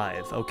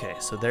 +5. Okay,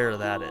 so there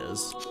that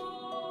is.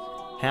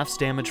 Half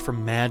damage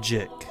from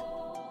magic.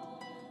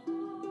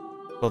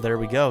 Well, there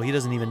we go. He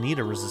doesn't even need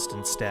a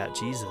resistance stat.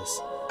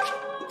 Jesus.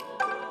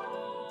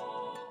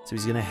 So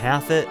he's going to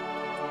half it.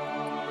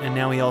 And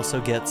now he also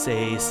gets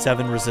a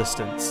 7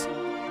 resistance.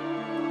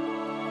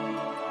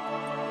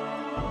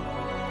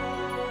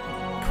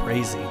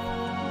 Crazy.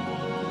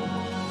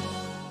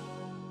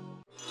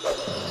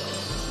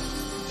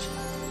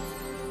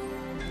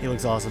 He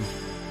looks awesome.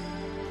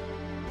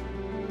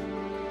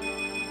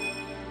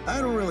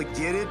 I don't really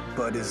get it,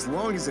 but as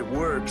long as it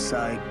works,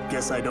 I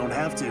guess I don't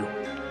have to.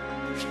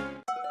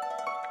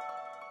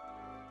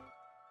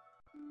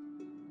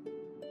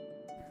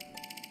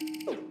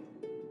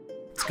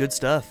 It's good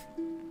stuff.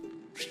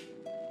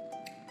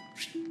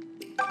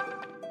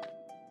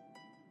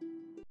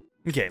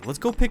 Okay, let's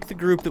go pick the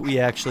group that we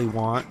actually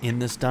want in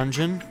this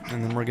dungeon,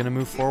 and then we're gonna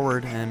move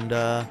forward and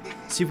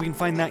see if we can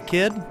find that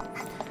kid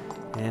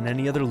and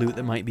any other loot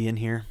that might be in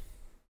here.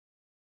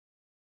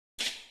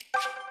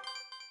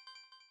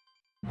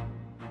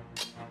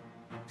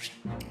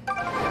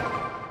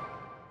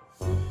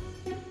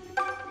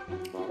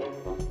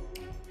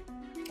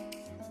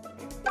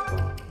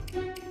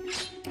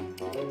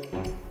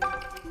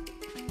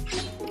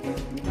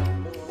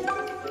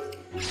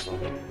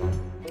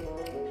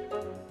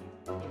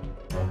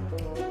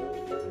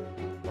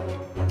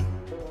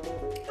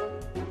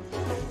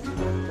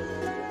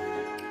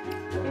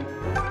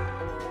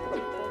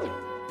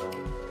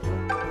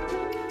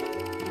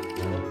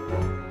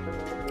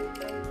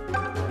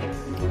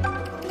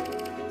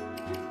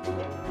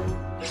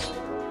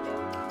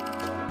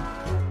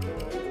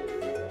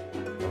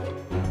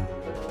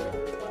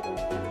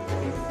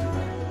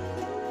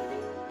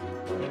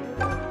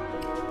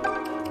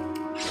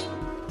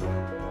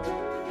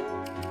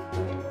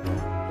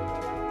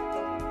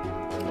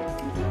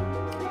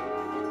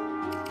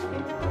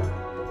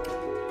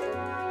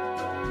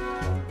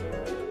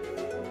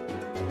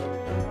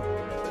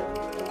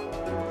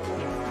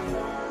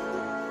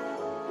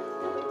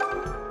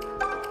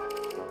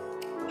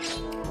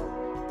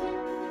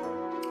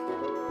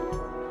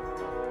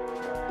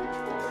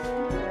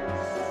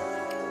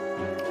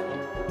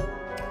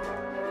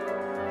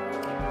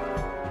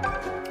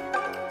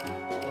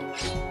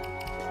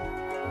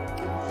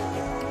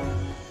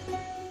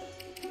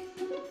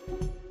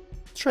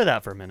 Try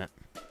that for a minute.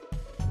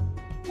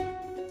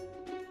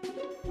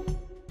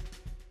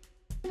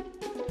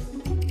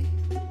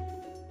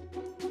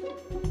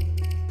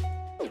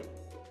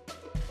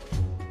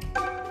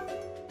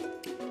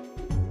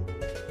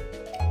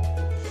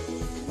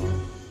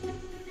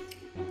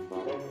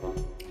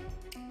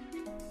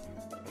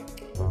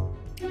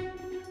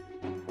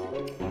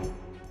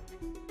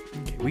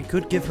 Okay, we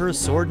could give her a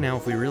sword now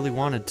if we really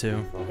wanted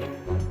to.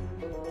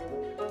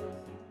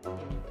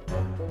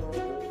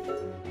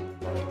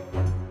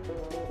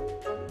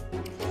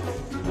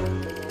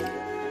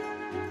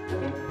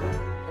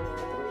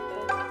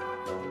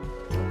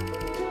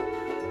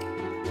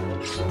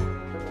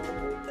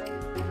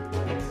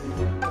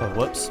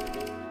 Whoops.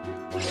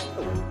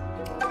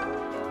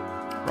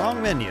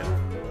 Wrong menu.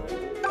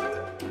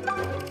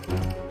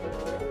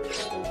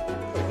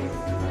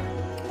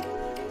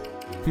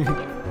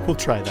 We'll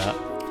try that.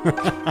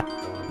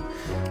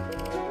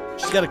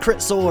 She's got a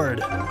crit sword.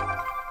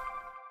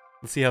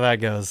 Let's see how that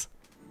goes.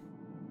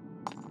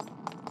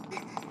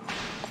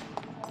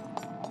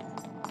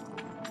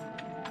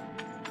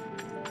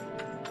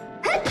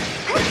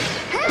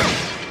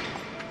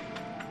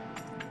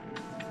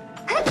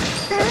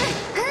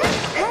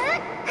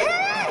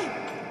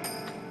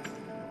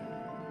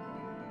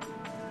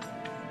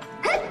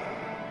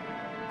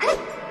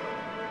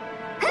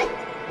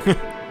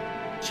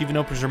 She even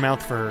opens her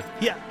mouth for her.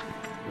 Yeah.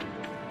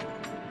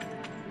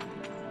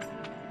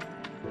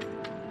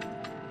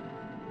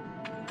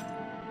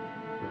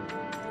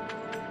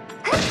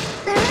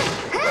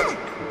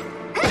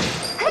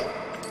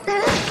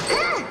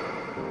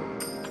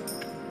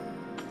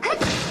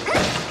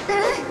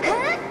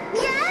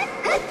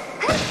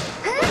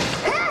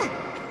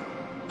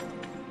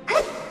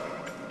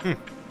 I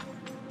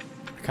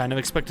kind of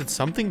expected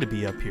something to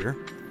be up here.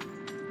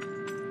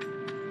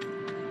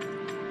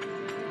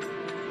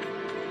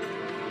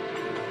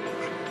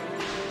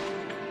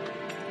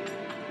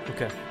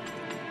 Okay.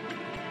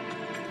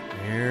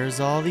 There's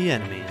all the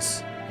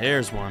enemies.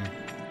 There's one.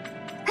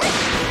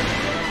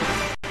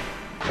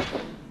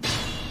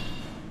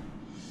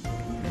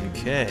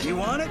 Okay. You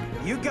want it?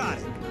 You got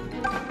it.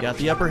 Got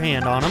the upper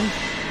hand on him.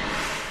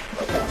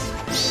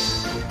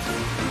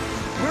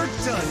 We're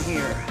done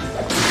here.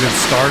 Good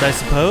start, I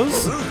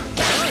suppose. All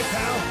right,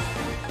 pal.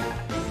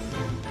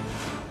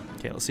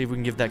 Okay, let's see if we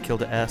can give that kill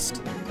to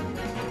Est.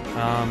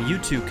 You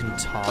two can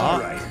talk.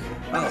 Alright,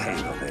 I'll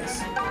handle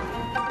this.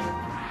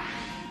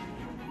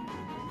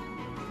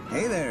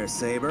 Hey there,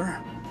 Saber.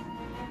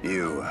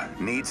 You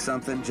need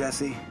something,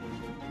 Jesse?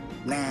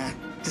 Nah,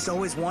 just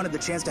always wanted the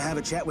chance to have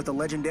a chat with the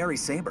legendary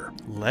Saber.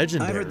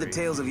 Legendary? I've heard the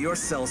tales of your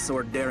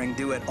sellsword daring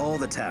do at all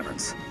the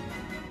taverns.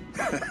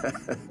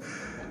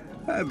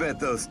 I bet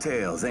those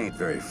tales ain't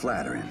very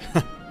flattering.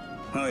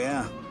 Oh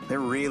yeah, they're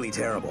really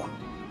terrible.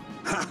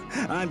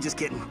 Ha, I'm just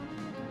kidding.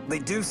 They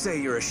do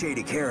say you're a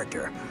shady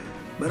character,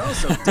 but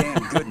also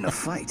damn good in a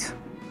fight.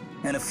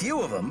 And a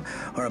few of them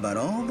are about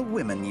all the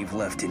women you've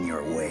left in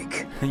your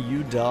wake.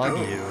 You dog,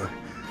 you.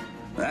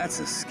 That's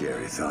a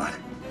scary thought.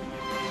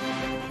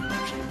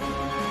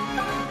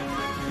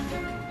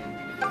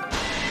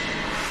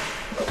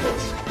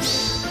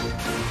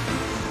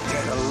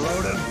 Get a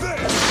load of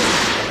this!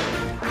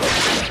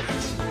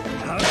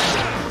 How's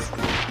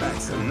that?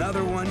 That's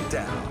another one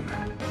down.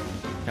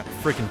 Got a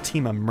freaking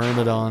team of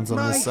myrmidons on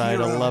this side.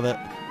 I love it.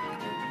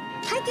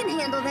 I can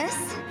handle this.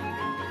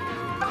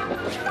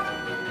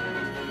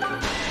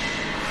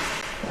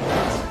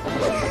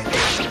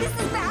 This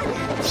is bad.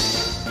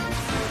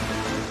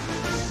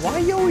 Why are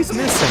you always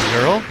missing,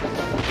 girl?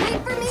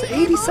 Wait for me, It's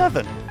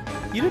 87.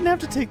 You didn't have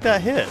to take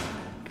that hit.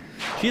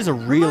 She has a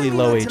really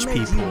low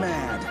HP pool.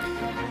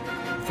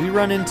 If we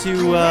run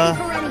into,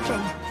 I'm ready for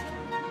anything.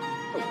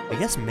 I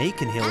guess May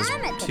can heal us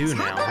I'm at the too top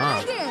now, of huh?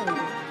 my game.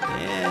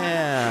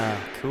 Yeah,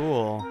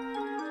 cool.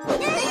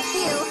 Thank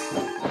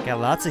you. Got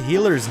lots of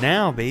healers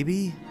now,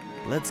 baby.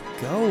 Let's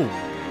go.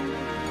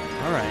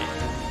 All right.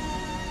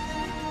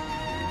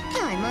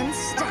 I'm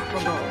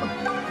unstoppable.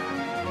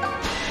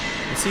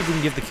 Let's see if we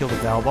can give the kill to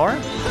Valbar.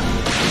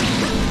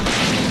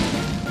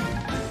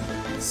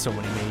 So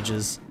many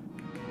mages.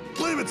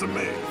 Leave it to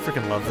me.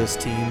 Freaking love this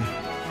team.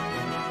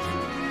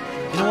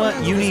 You know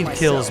what? You need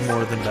kills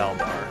more than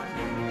Valbar.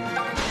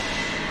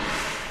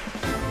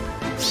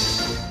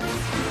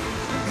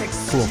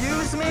 Cool.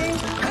 Excuse me?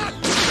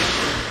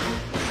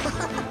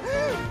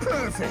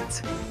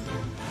 Perfect.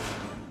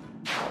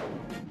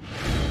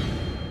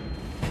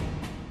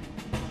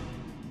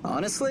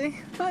 Honestly,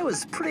 I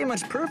was pretty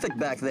much perfect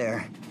back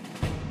there.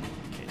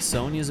 Okay,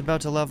 Sonya's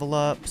about to level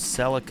up,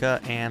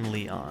 Celica and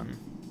Leon.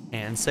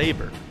 And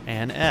Saber.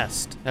 And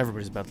Est.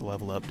 Everybody's about to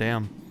level up,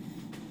 damn.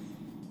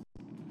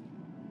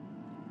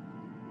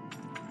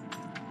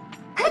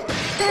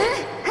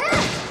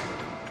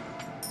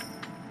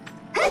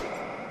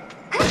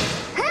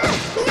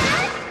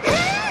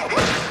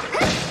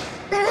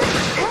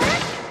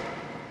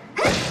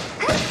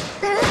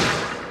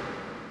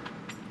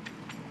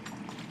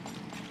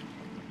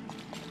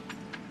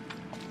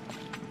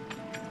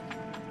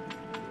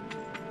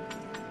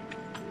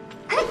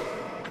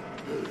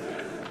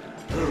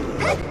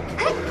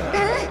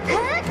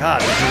 God,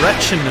 the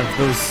direction of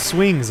those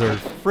swings are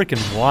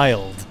freaking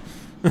wild.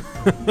 I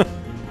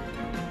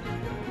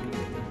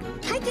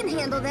can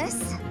handle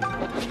this.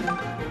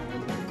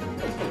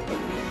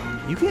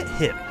 You get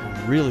hit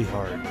really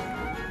hard.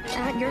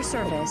 At your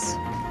service.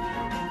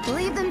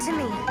 Leave them to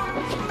me.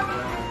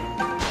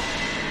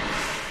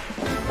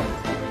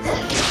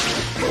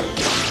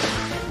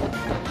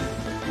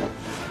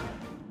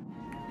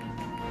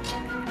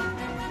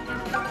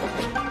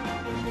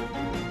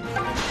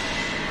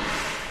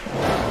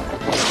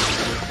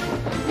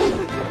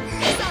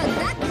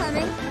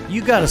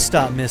 You gotta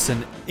stop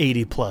missing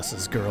 80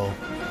 pluses, girl.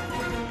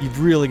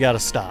 You've really gotta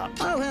stop.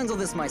 I'll handle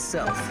this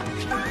myself.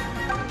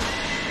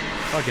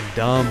 Fucking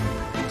dumb.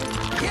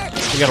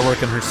 We gotta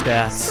work on her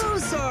stats. So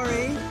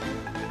sorry.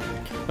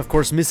 Of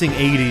course, missing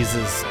 80s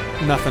is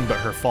nothing but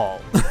her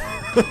fault.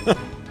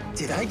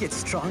 Did I get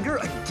stronger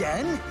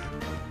again?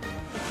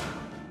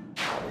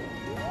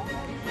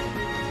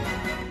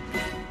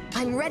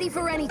 I'm ready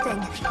for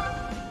anything.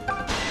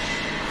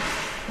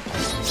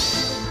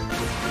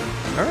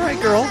 All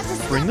right, girl,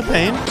 bring the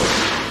pain.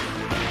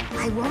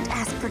 I won't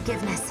ask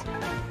forgiveness.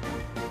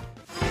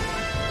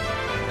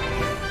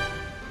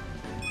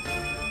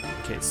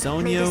 Okay,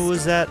 Sonya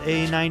was at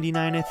a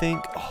 99, I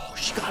think. Oh,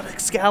 she got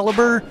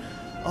Excalibur.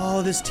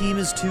 Oh, this team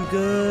is too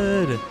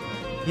good.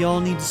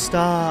 Y'all need to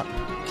stop.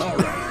 All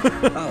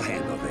right, I'll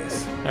handle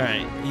this. All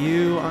right,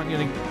 you aren't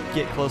gonna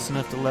get close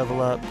enough to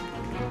level up.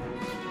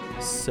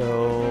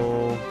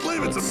 So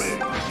Leave it to me.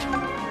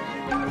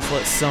 let's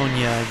let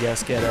Sonya, I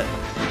guess, get it.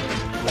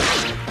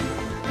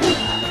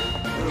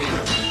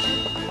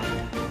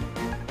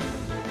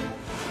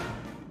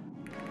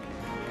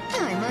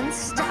 I'm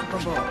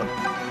unstoppable.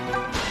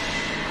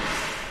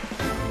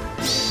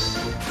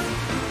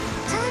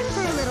 Time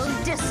for a little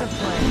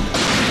discipline.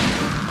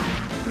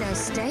 No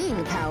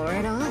staying power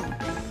at all.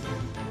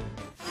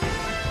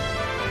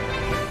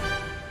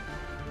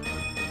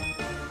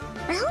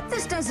 I hope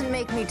this doesn't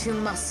make me too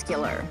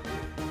muscular.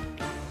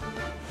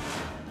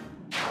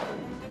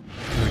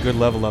 It's a good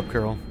level up,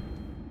 girl.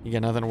 You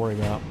got nothing to worry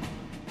about.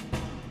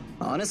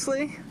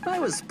 Honestly, I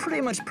was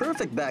pretty much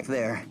perfect back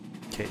there.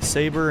 Okay,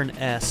 Saber and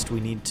Est,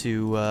 we need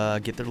to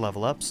get their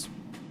level ups.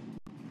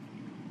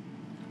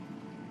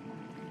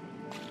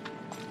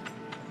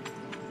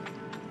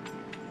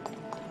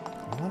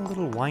 A lot of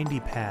little windy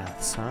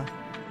paths, huh?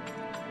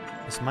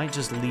 This might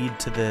just lead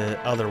to the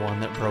other one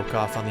that broke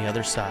off on the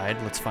other side.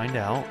 Let's find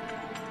out.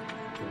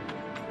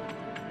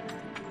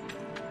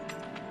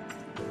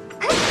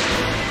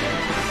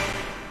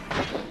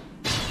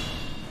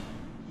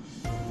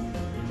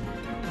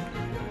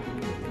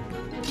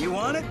 You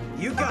want it?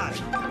 You got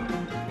it.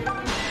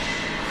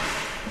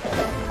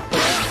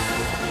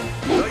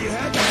 Well, you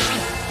had that.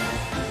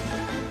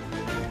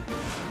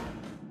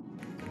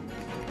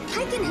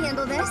 I can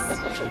handle this.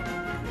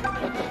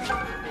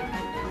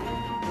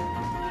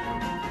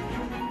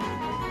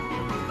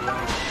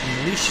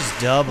 At least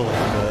she's doubling,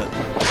 but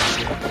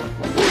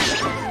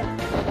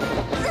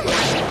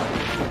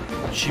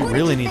she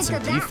really needs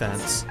some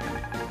defense.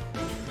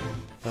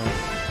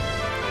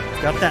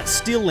 Got that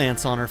steel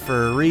lance on her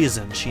for a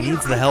reason. She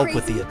needs the help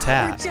with the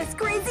attack. Just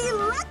crazy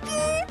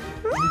lucky.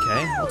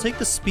 Okay, I'll take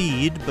the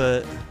speed,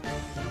 but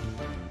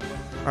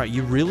alright,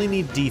 you really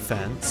need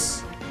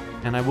defense.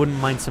 And I wouldn't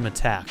mind some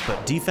attack,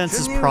 but defense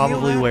is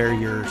probably where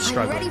you're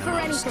struggling I'm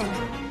ready for anything.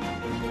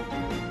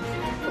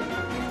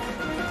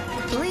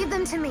 Leave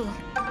them to me.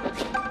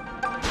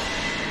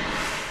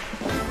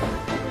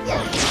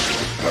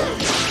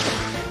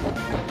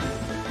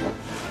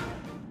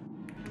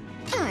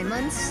 I'm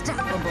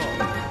unstoppable.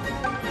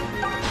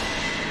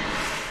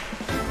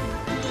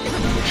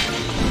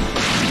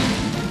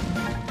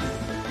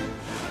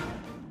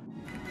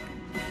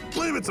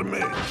 Leave it to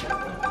me.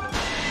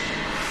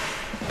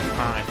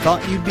 I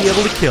thought you'd be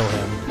able to kill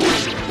him.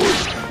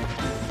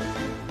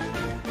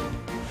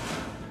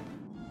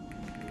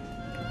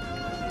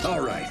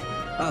 All right,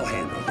 I'll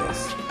handle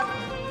this.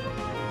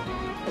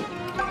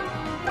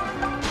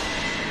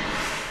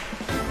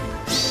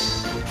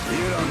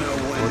 You don't know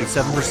when.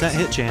 47%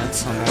 hit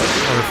chance, on that,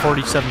 or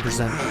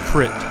 47%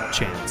 crit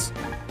chance.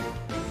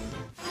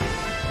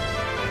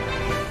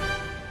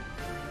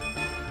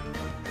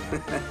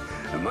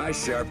 Am I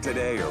sharp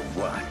today or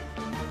what?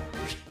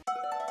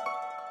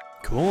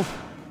 Cool.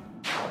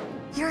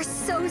 You're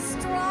so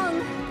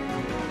strong.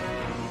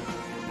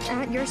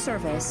 At your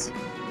service.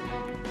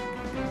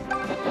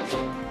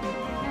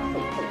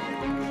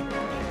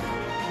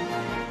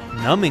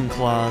 Numbing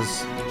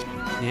claws.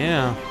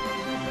 Yeah.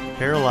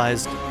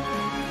 Paralyzed.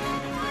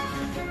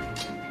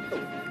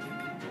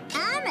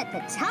 I'm at the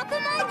top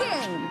of my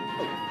game.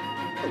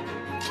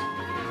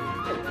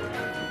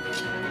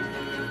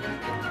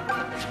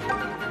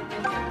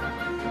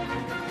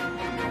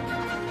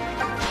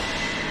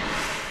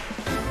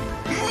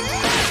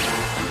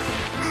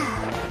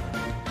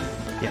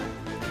 Yeah.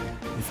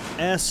 If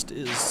Est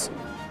is...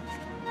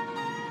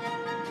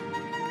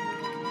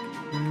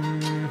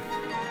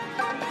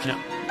 no.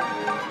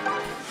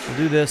 We'll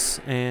do this,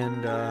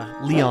 and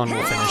Leon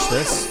will finish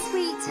this.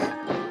 Sweet.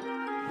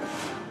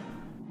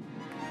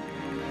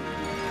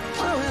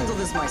 I'll handle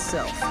this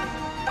myself.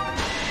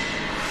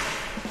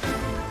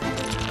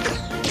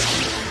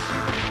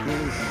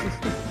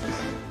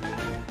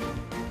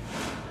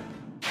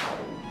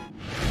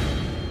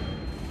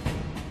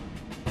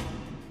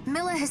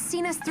 Milla has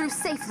seen us through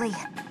safely.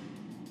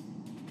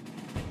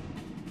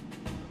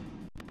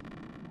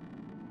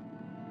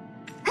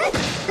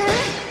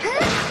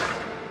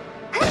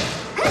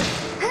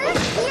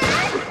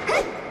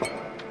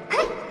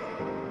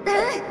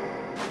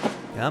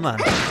 Come on.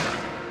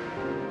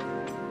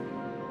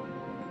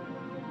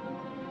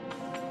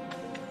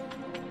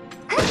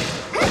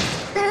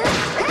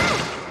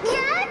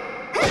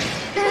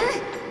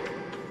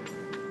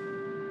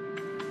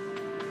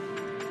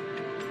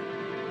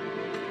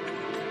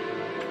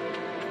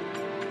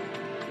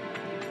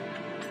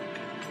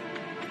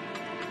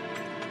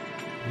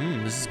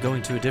 This is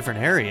going to a different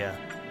area.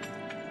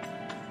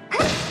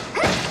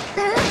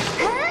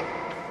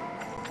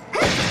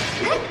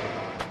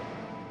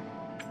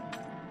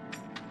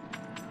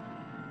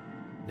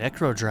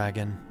 Necro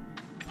Dragon.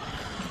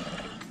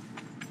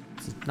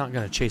 It's not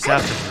gonna chase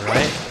after me, right?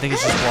 I think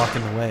it's just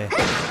blocking the way.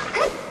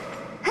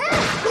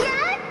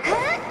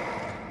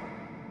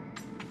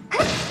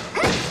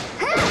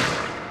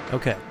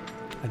 Okay.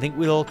 I think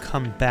we'll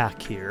come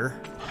back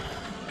here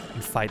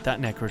and fight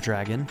that Necro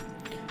Dragon.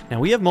 Now,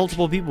 we have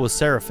multiple people with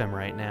Seraphim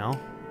right now.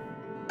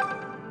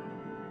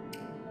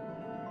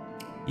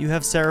 You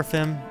have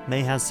Seraphim.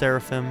 May has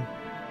Seraphim.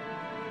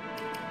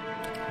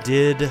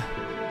 Did...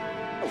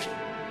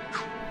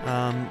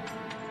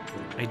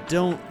 I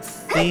don't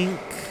think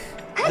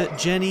that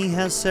Jenny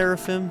has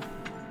Seraphim.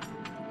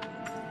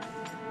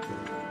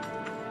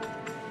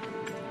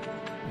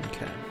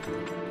 Okay.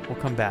 We'll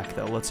come back,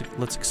 though. Let's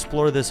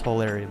explore this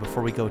whole area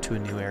before we go to a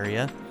new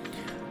area.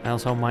 I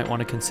also might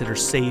want to consider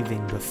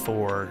saving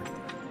before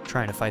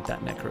trying to fight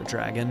that Necro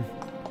Dragon.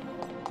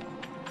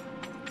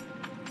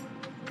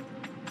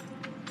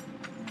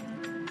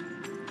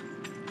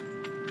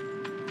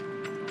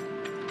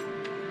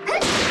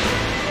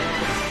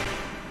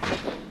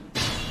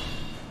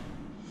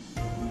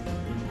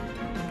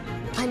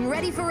 I'm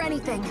ready for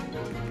anything.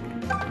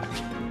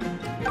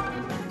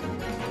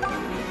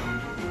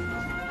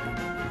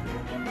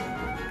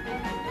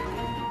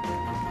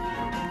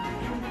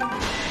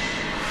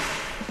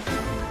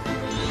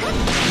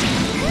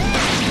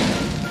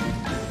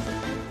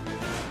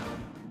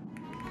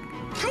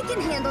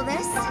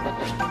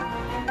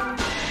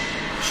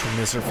 She'll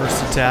miss her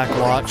first attack,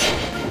 watch.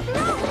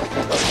 No!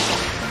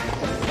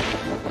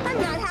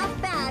 I'm not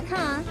half bad,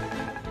 huh?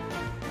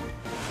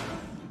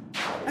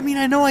 I mean,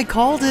 I know I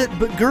called it,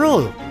 but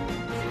girl,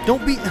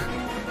 don't be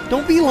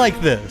like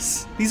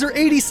this. These are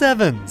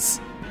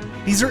 87s.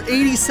 These are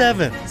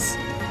 87s.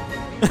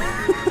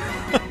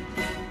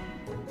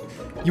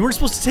 You weren't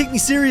supposed to take me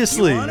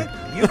seriously. You want it?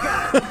 You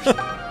got it.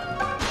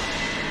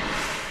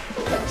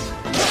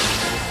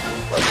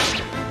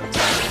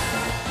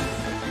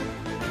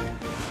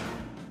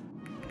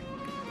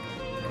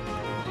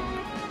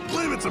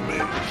 Leave it to me.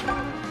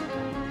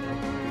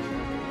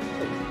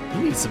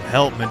 You need some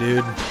help, my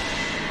dude.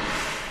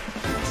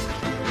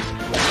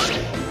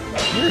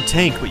 You're a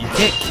tank, but you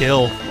can't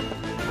kill.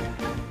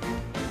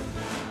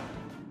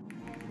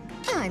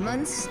 I'm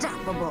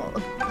unstoppable.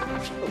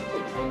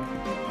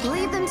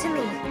 Leave them to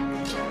me.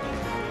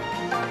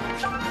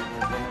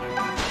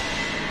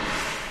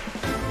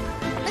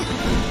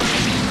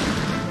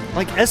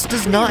 Like, S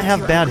does not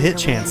have bad hit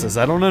chances.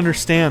 I don't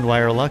understand why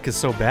her luck is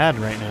so bad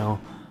right now.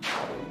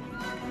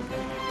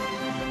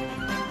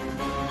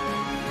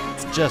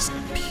 It's just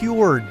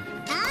pure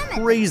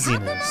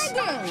craziness.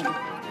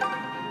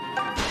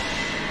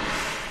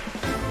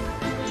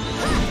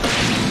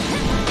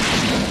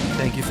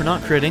 Thank you for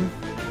not critting.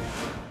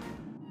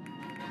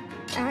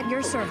 At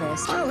your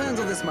service. I'll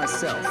handle this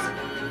myself.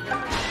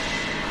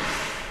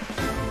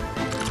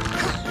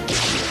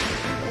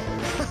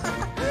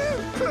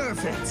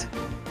 Perfect.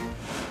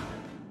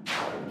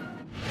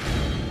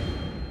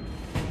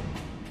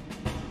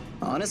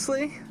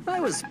 Honestly, I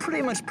was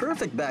pretty much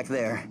perfect back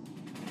there.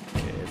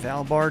 Okay,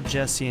 Valbar,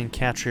 Jesse, and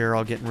Catria are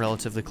all getting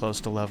relatively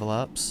close to level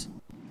ups.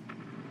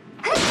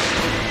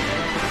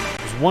 I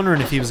was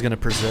wondering if he was going to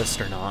persist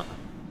or not.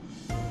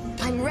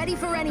 I'm ready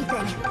for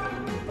anything.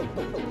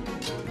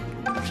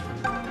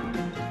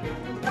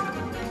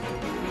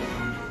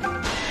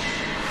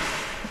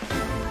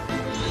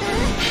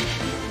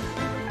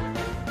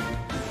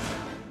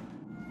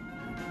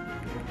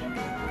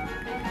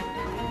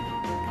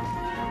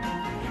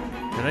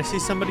 Did I see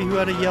somebody who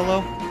had a yellow?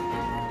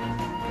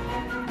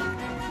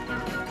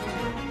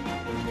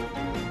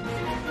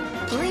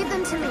 Leave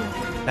them to me.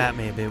 That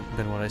may have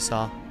been what I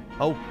saw.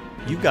 Oh,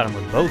 you got him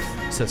with both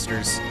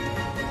sisters.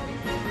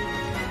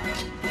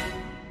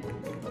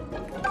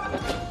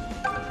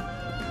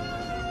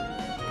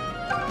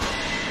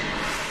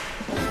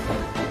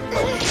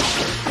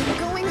 I'm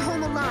going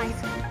home alive.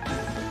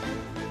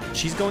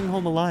 She's going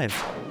home alive.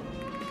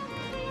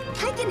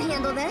 I can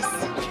handle this.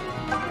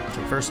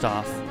 Okay, first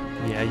off,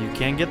 yeah, you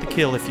can get the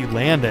kill if you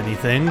land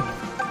anything.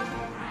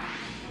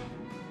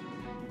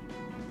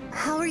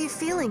 How are you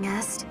feeling,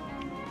 Est?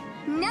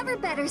 Never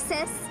better,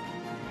 sis.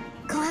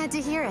 Glad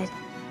to hear it.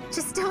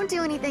 Just don't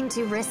do anything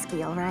too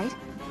risky, alright?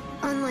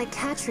 Unlike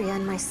Catria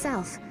and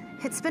myself,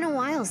 it's been a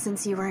while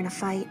since you were in a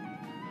fight.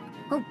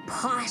 Oh,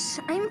 posh,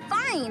 I'm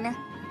fine.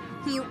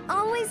 You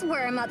always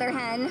were, Mother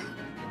Hen.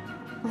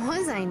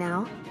 Was I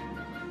now?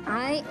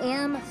 I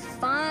am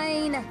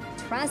fine.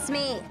 Trust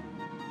me.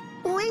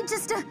 Wait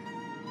just a...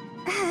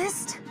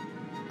 Est?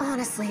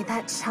 Honestly,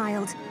 that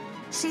child.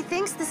 She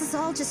thinks this is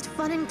all just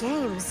fun and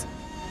games.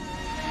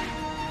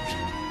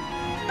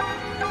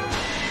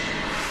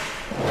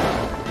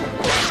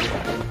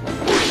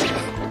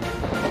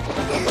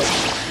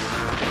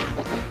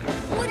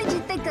 What did you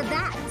think of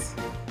that?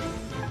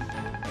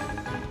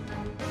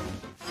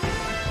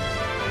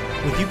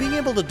 With you being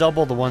able to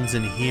double the ones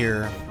in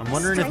here, I'm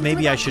wondering if Strength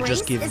maybe I without should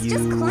just grace give is you...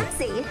 just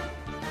clumsy.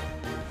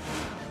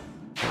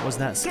 What was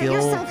that Get skill?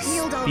 yourself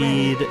healed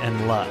Speed already.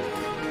 and luck.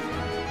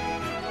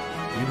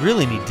 You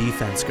really need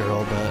defense,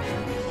 girl, but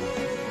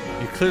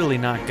you're clearly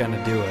not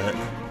gonna do it.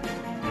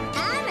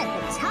 I'm at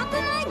the top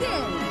of my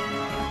game.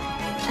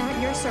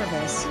 At your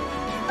service.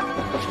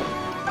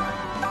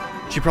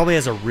 She probably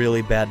has a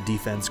really bad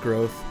defense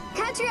growth.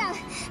 Katria!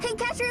 Hey,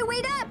 Katria,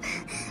 wait up!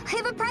 I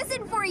have a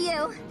present for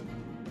you.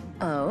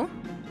 Oh?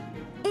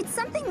 It's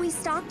something we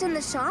stocked in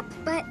the shop,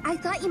 but I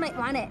thought you might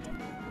want it.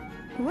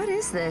 What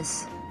is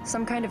this?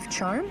 Some kind of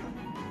charm?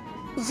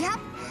 Yep,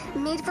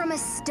 made from a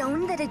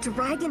stone that a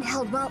dragon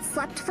held while it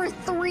slept for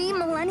 3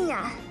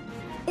 millennia.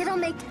 It'll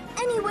make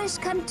any wish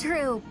come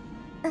true.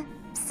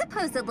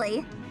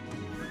 Supposedly.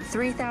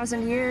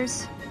 3,000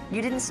 years?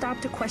 You didn't stop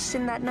to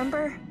question that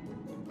number?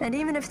 And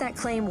even if that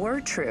claim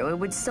were true, it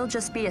would still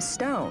just be a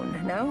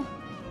stone, no?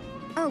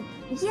 Oh,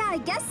 yeah, I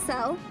guess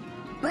so.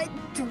 But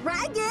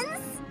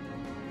dragons?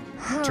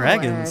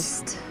 Dragons?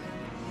 West.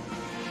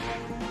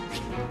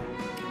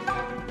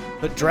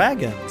 But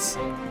dragons?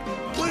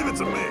 Leave it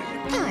to me.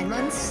 I'm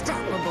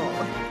unstoppable.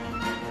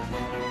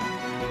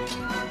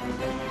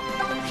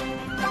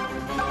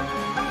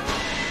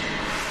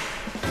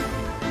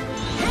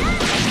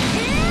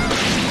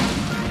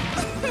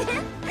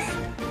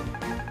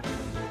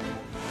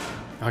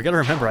 I gotta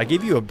remember, I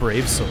gave you a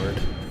brave sword.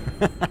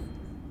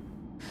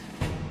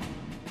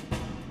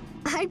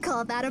 I'd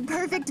call that a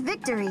perfect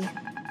victory.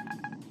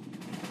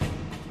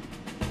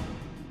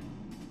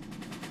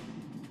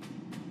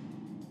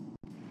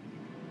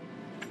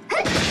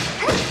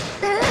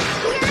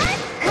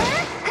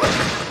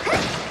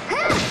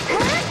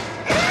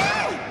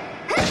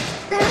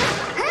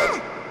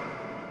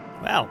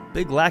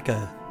 Big lack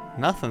of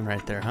nothing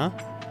right there, huh?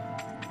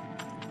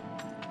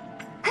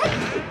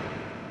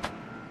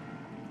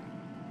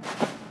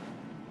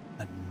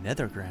 A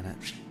nether granite.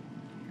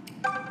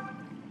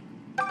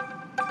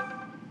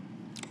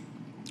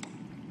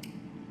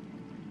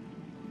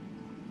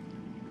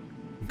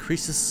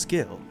 Increases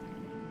skill.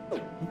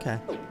 Okay.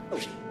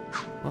 We'll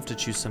have to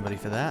choose somebody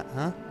for that,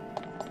 huh?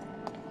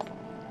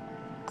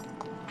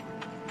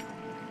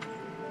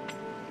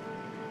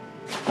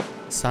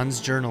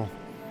 Son's journal.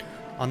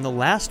 On the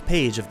last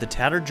page of the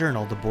tattered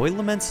journal, the boy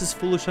laments his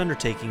foolish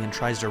undertaking and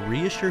tries to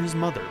reassure his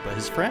mother, but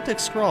his frantic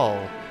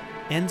scrawl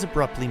ends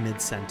abruptly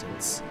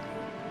mid-sentence.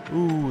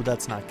 Ooh,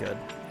 that's not good.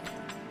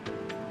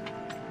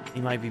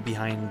 He might be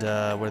behind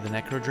where the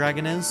Necro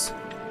Dragon is.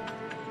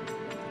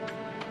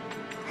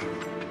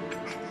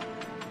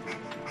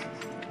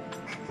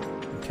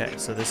 Okay,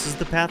 so this is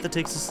the path that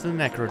takes us to the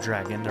Necro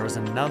Dragon. There's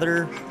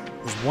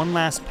one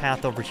last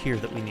path over here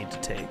that we need to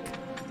take.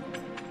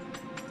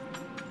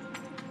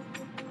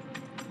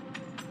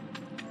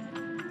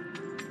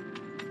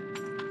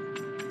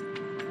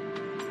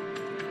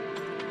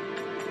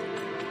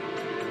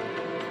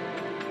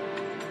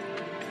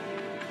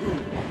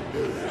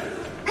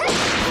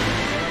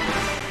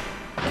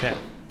 Okay.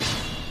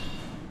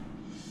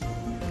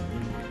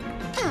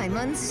 I'm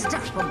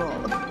unstoppable.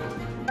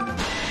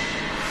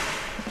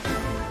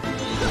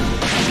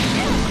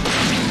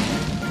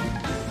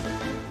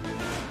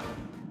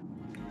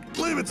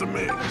 Leave it to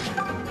me.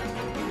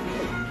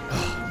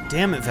 Oh,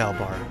 damn it,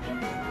 Valbar.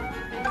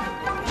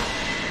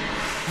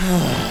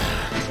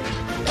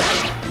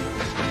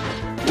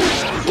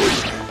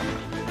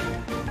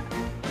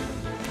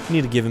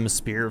 Need to give him a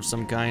spear of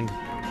some kind.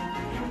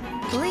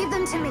 Leave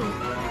them to me.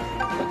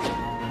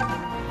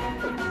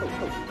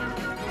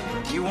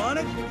 You want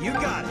it? You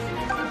got it.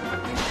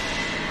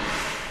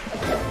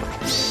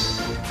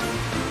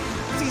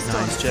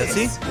 Nice,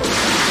 Jesse.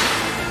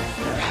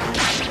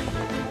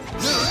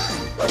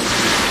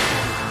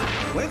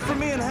 Wait for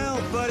me in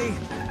hell, buddy.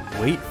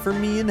 Wait for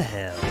me in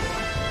hell.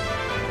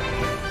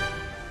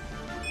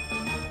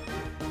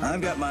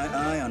 I've got my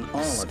eye on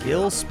all of you.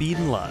 Skill, speed,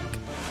 and luck.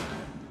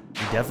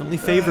 He definitely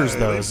favors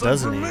those,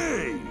 doesn't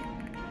he?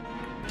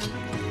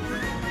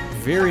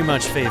 Very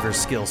much favors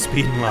skill,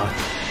 speed, and luck.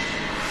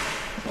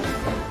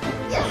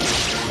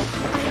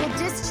 I will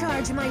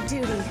discharge my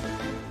duty.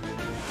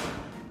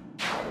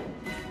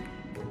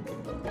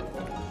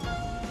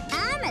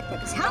 I'm at the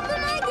top of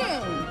my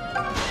game.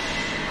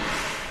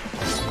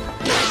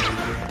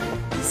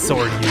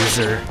 Sword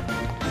user.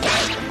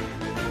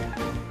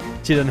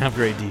 She doesn't have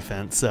great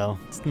defense, so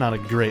it's not a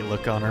great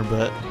look on her,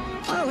 but...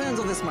 I'll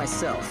handle this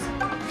myself.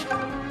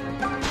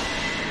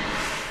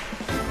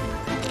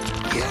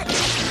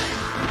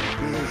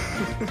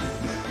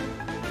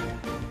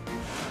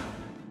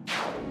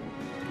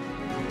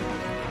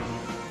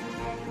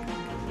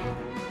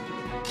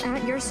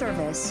 At your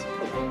service.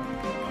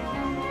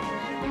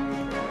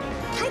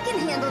 I can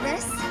handle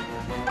this.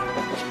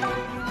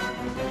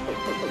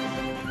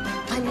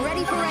 I'm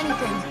ready for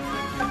anything.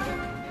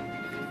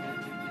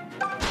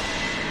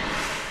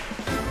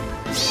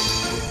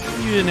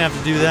 You didn't have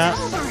to do that.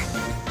 It's over.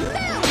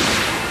 Move!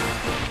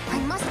 I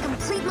must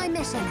complete my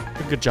mission.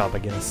 Good job, I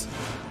guess.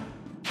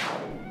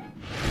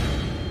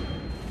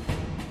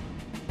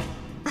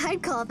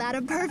 I'd call that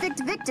a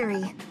perfect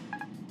victory.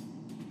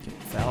 Okay,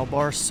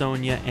 Valbar,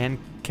 Sonia, and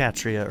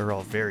Katria are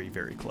all very,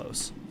 very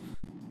close.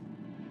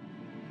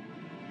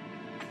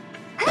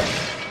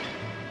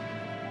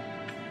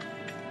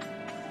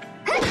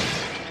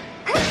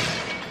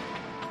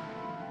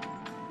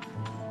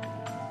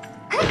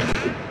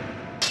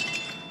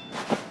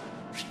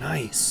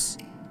 Nice.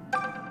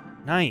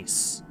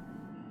 Nice.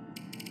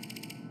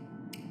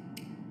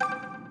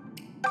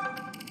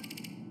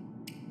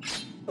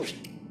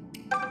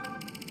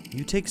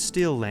 You take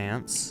Steel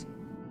Lance.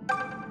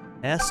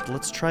 Est,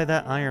 let's try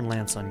that Iron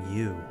Lance on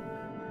you.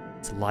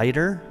 It's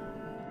lighter.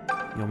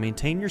 You'll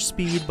maintain your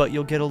speed, but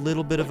you'll get a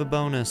little bit of a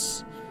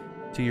bonus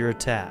to your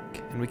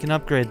attack. And we can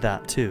upgrade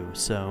that too,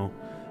 so...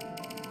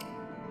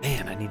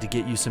 Man, I need to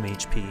get you some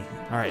HP.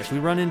 Alright, if we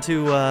run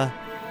into...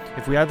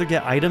 if we either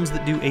get items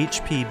that do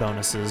HP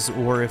bonuses,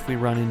 or if we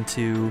run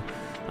into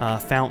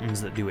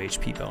fountains that do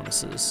HP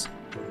bonuses.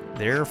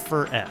 They're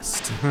for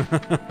Est.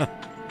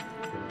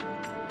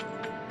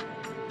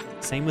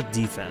 Same with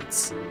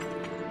defense.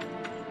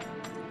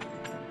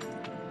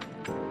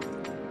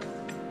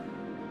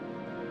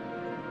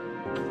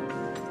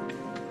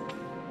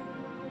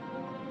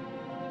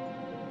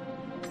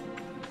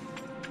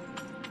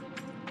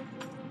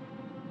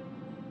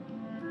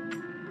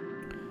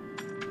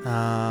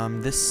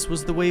 This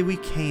was the way we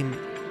came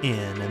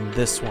in, and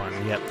this one,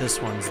 yep, this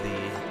one's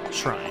the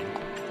shrine.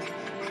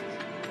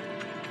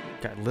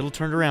 Got a little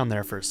turned around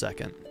there for a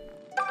second.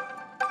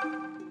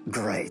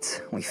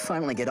 Great. We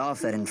finally get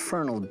off that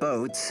infernal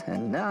boat,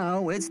 and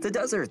now it's the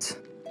desert.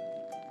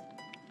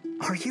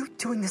 Are you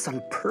doing this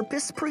on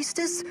purpose,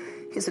 priestess?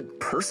 Is it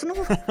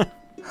personal?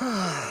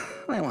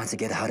 I want to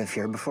get out of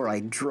here before I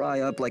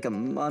dry up like a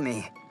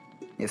mummy.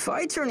 If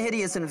I turn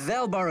hideous and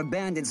Valbar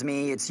abandons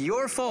me, it's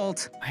your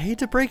fault. I hate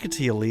to break it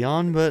to you,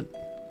 Leon, but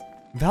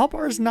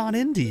Valbar's not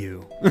into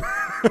you.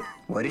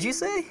 What did you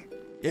say?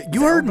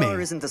 You heard me.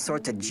 Valbar isn't the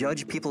sort to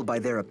judge people by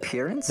their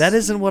appearance? That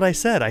isn't what I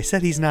said. I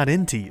said he's not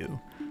into you.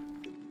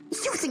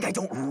 You think I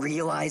don't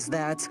realize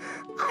that?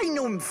 I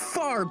know him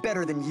far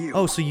better than you.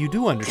 Oh, so you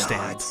do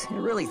understand. God,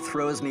 it really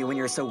throws me when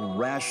you're so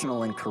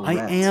rational and correct.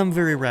 I am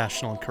very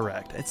rational and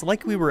correct. It's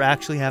like we were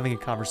actually having a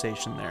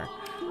conversation there.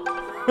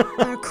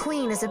 Our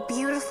queen is a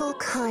beautiful,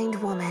 kind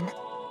woman,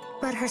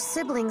 but her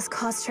siblings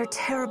caused her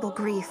terrible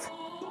grief.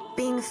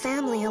 Being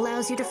family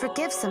allows you to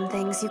forgive some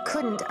things you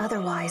couldn't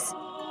otherwise.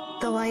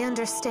 Though I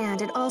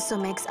understand it also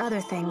makes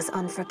other things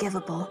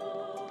unforgivable.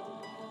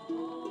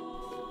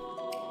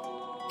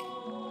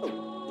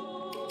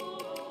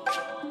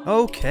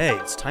 Okay,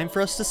 it's time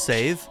for us to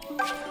save.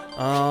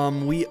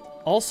 We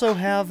also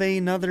have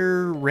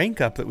another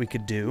rank up that we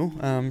could do.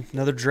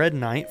 Another Dread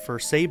Knight for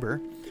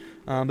Saber.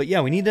 But yeah,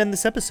 we need to end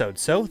this episode.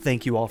 So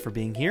thank you all for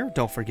being here.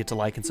 Don't forget to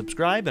like and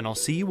subscribe, and I'll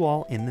see you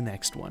all in the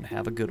next one.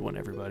 Have a good one,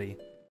 everybody.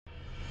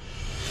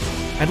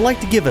 I'd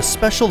like to give a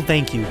special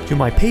thank you to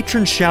my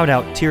patron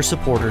shout-out tier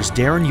supporters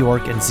Darren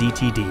York and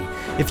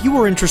ZTD. If you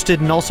are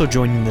interested in also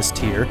joining this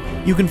tier,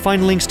 you can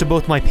find links to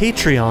both my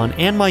Patreon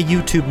and my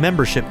YouTube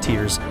membership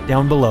tiers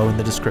down below in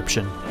the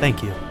description.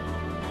 Thank you.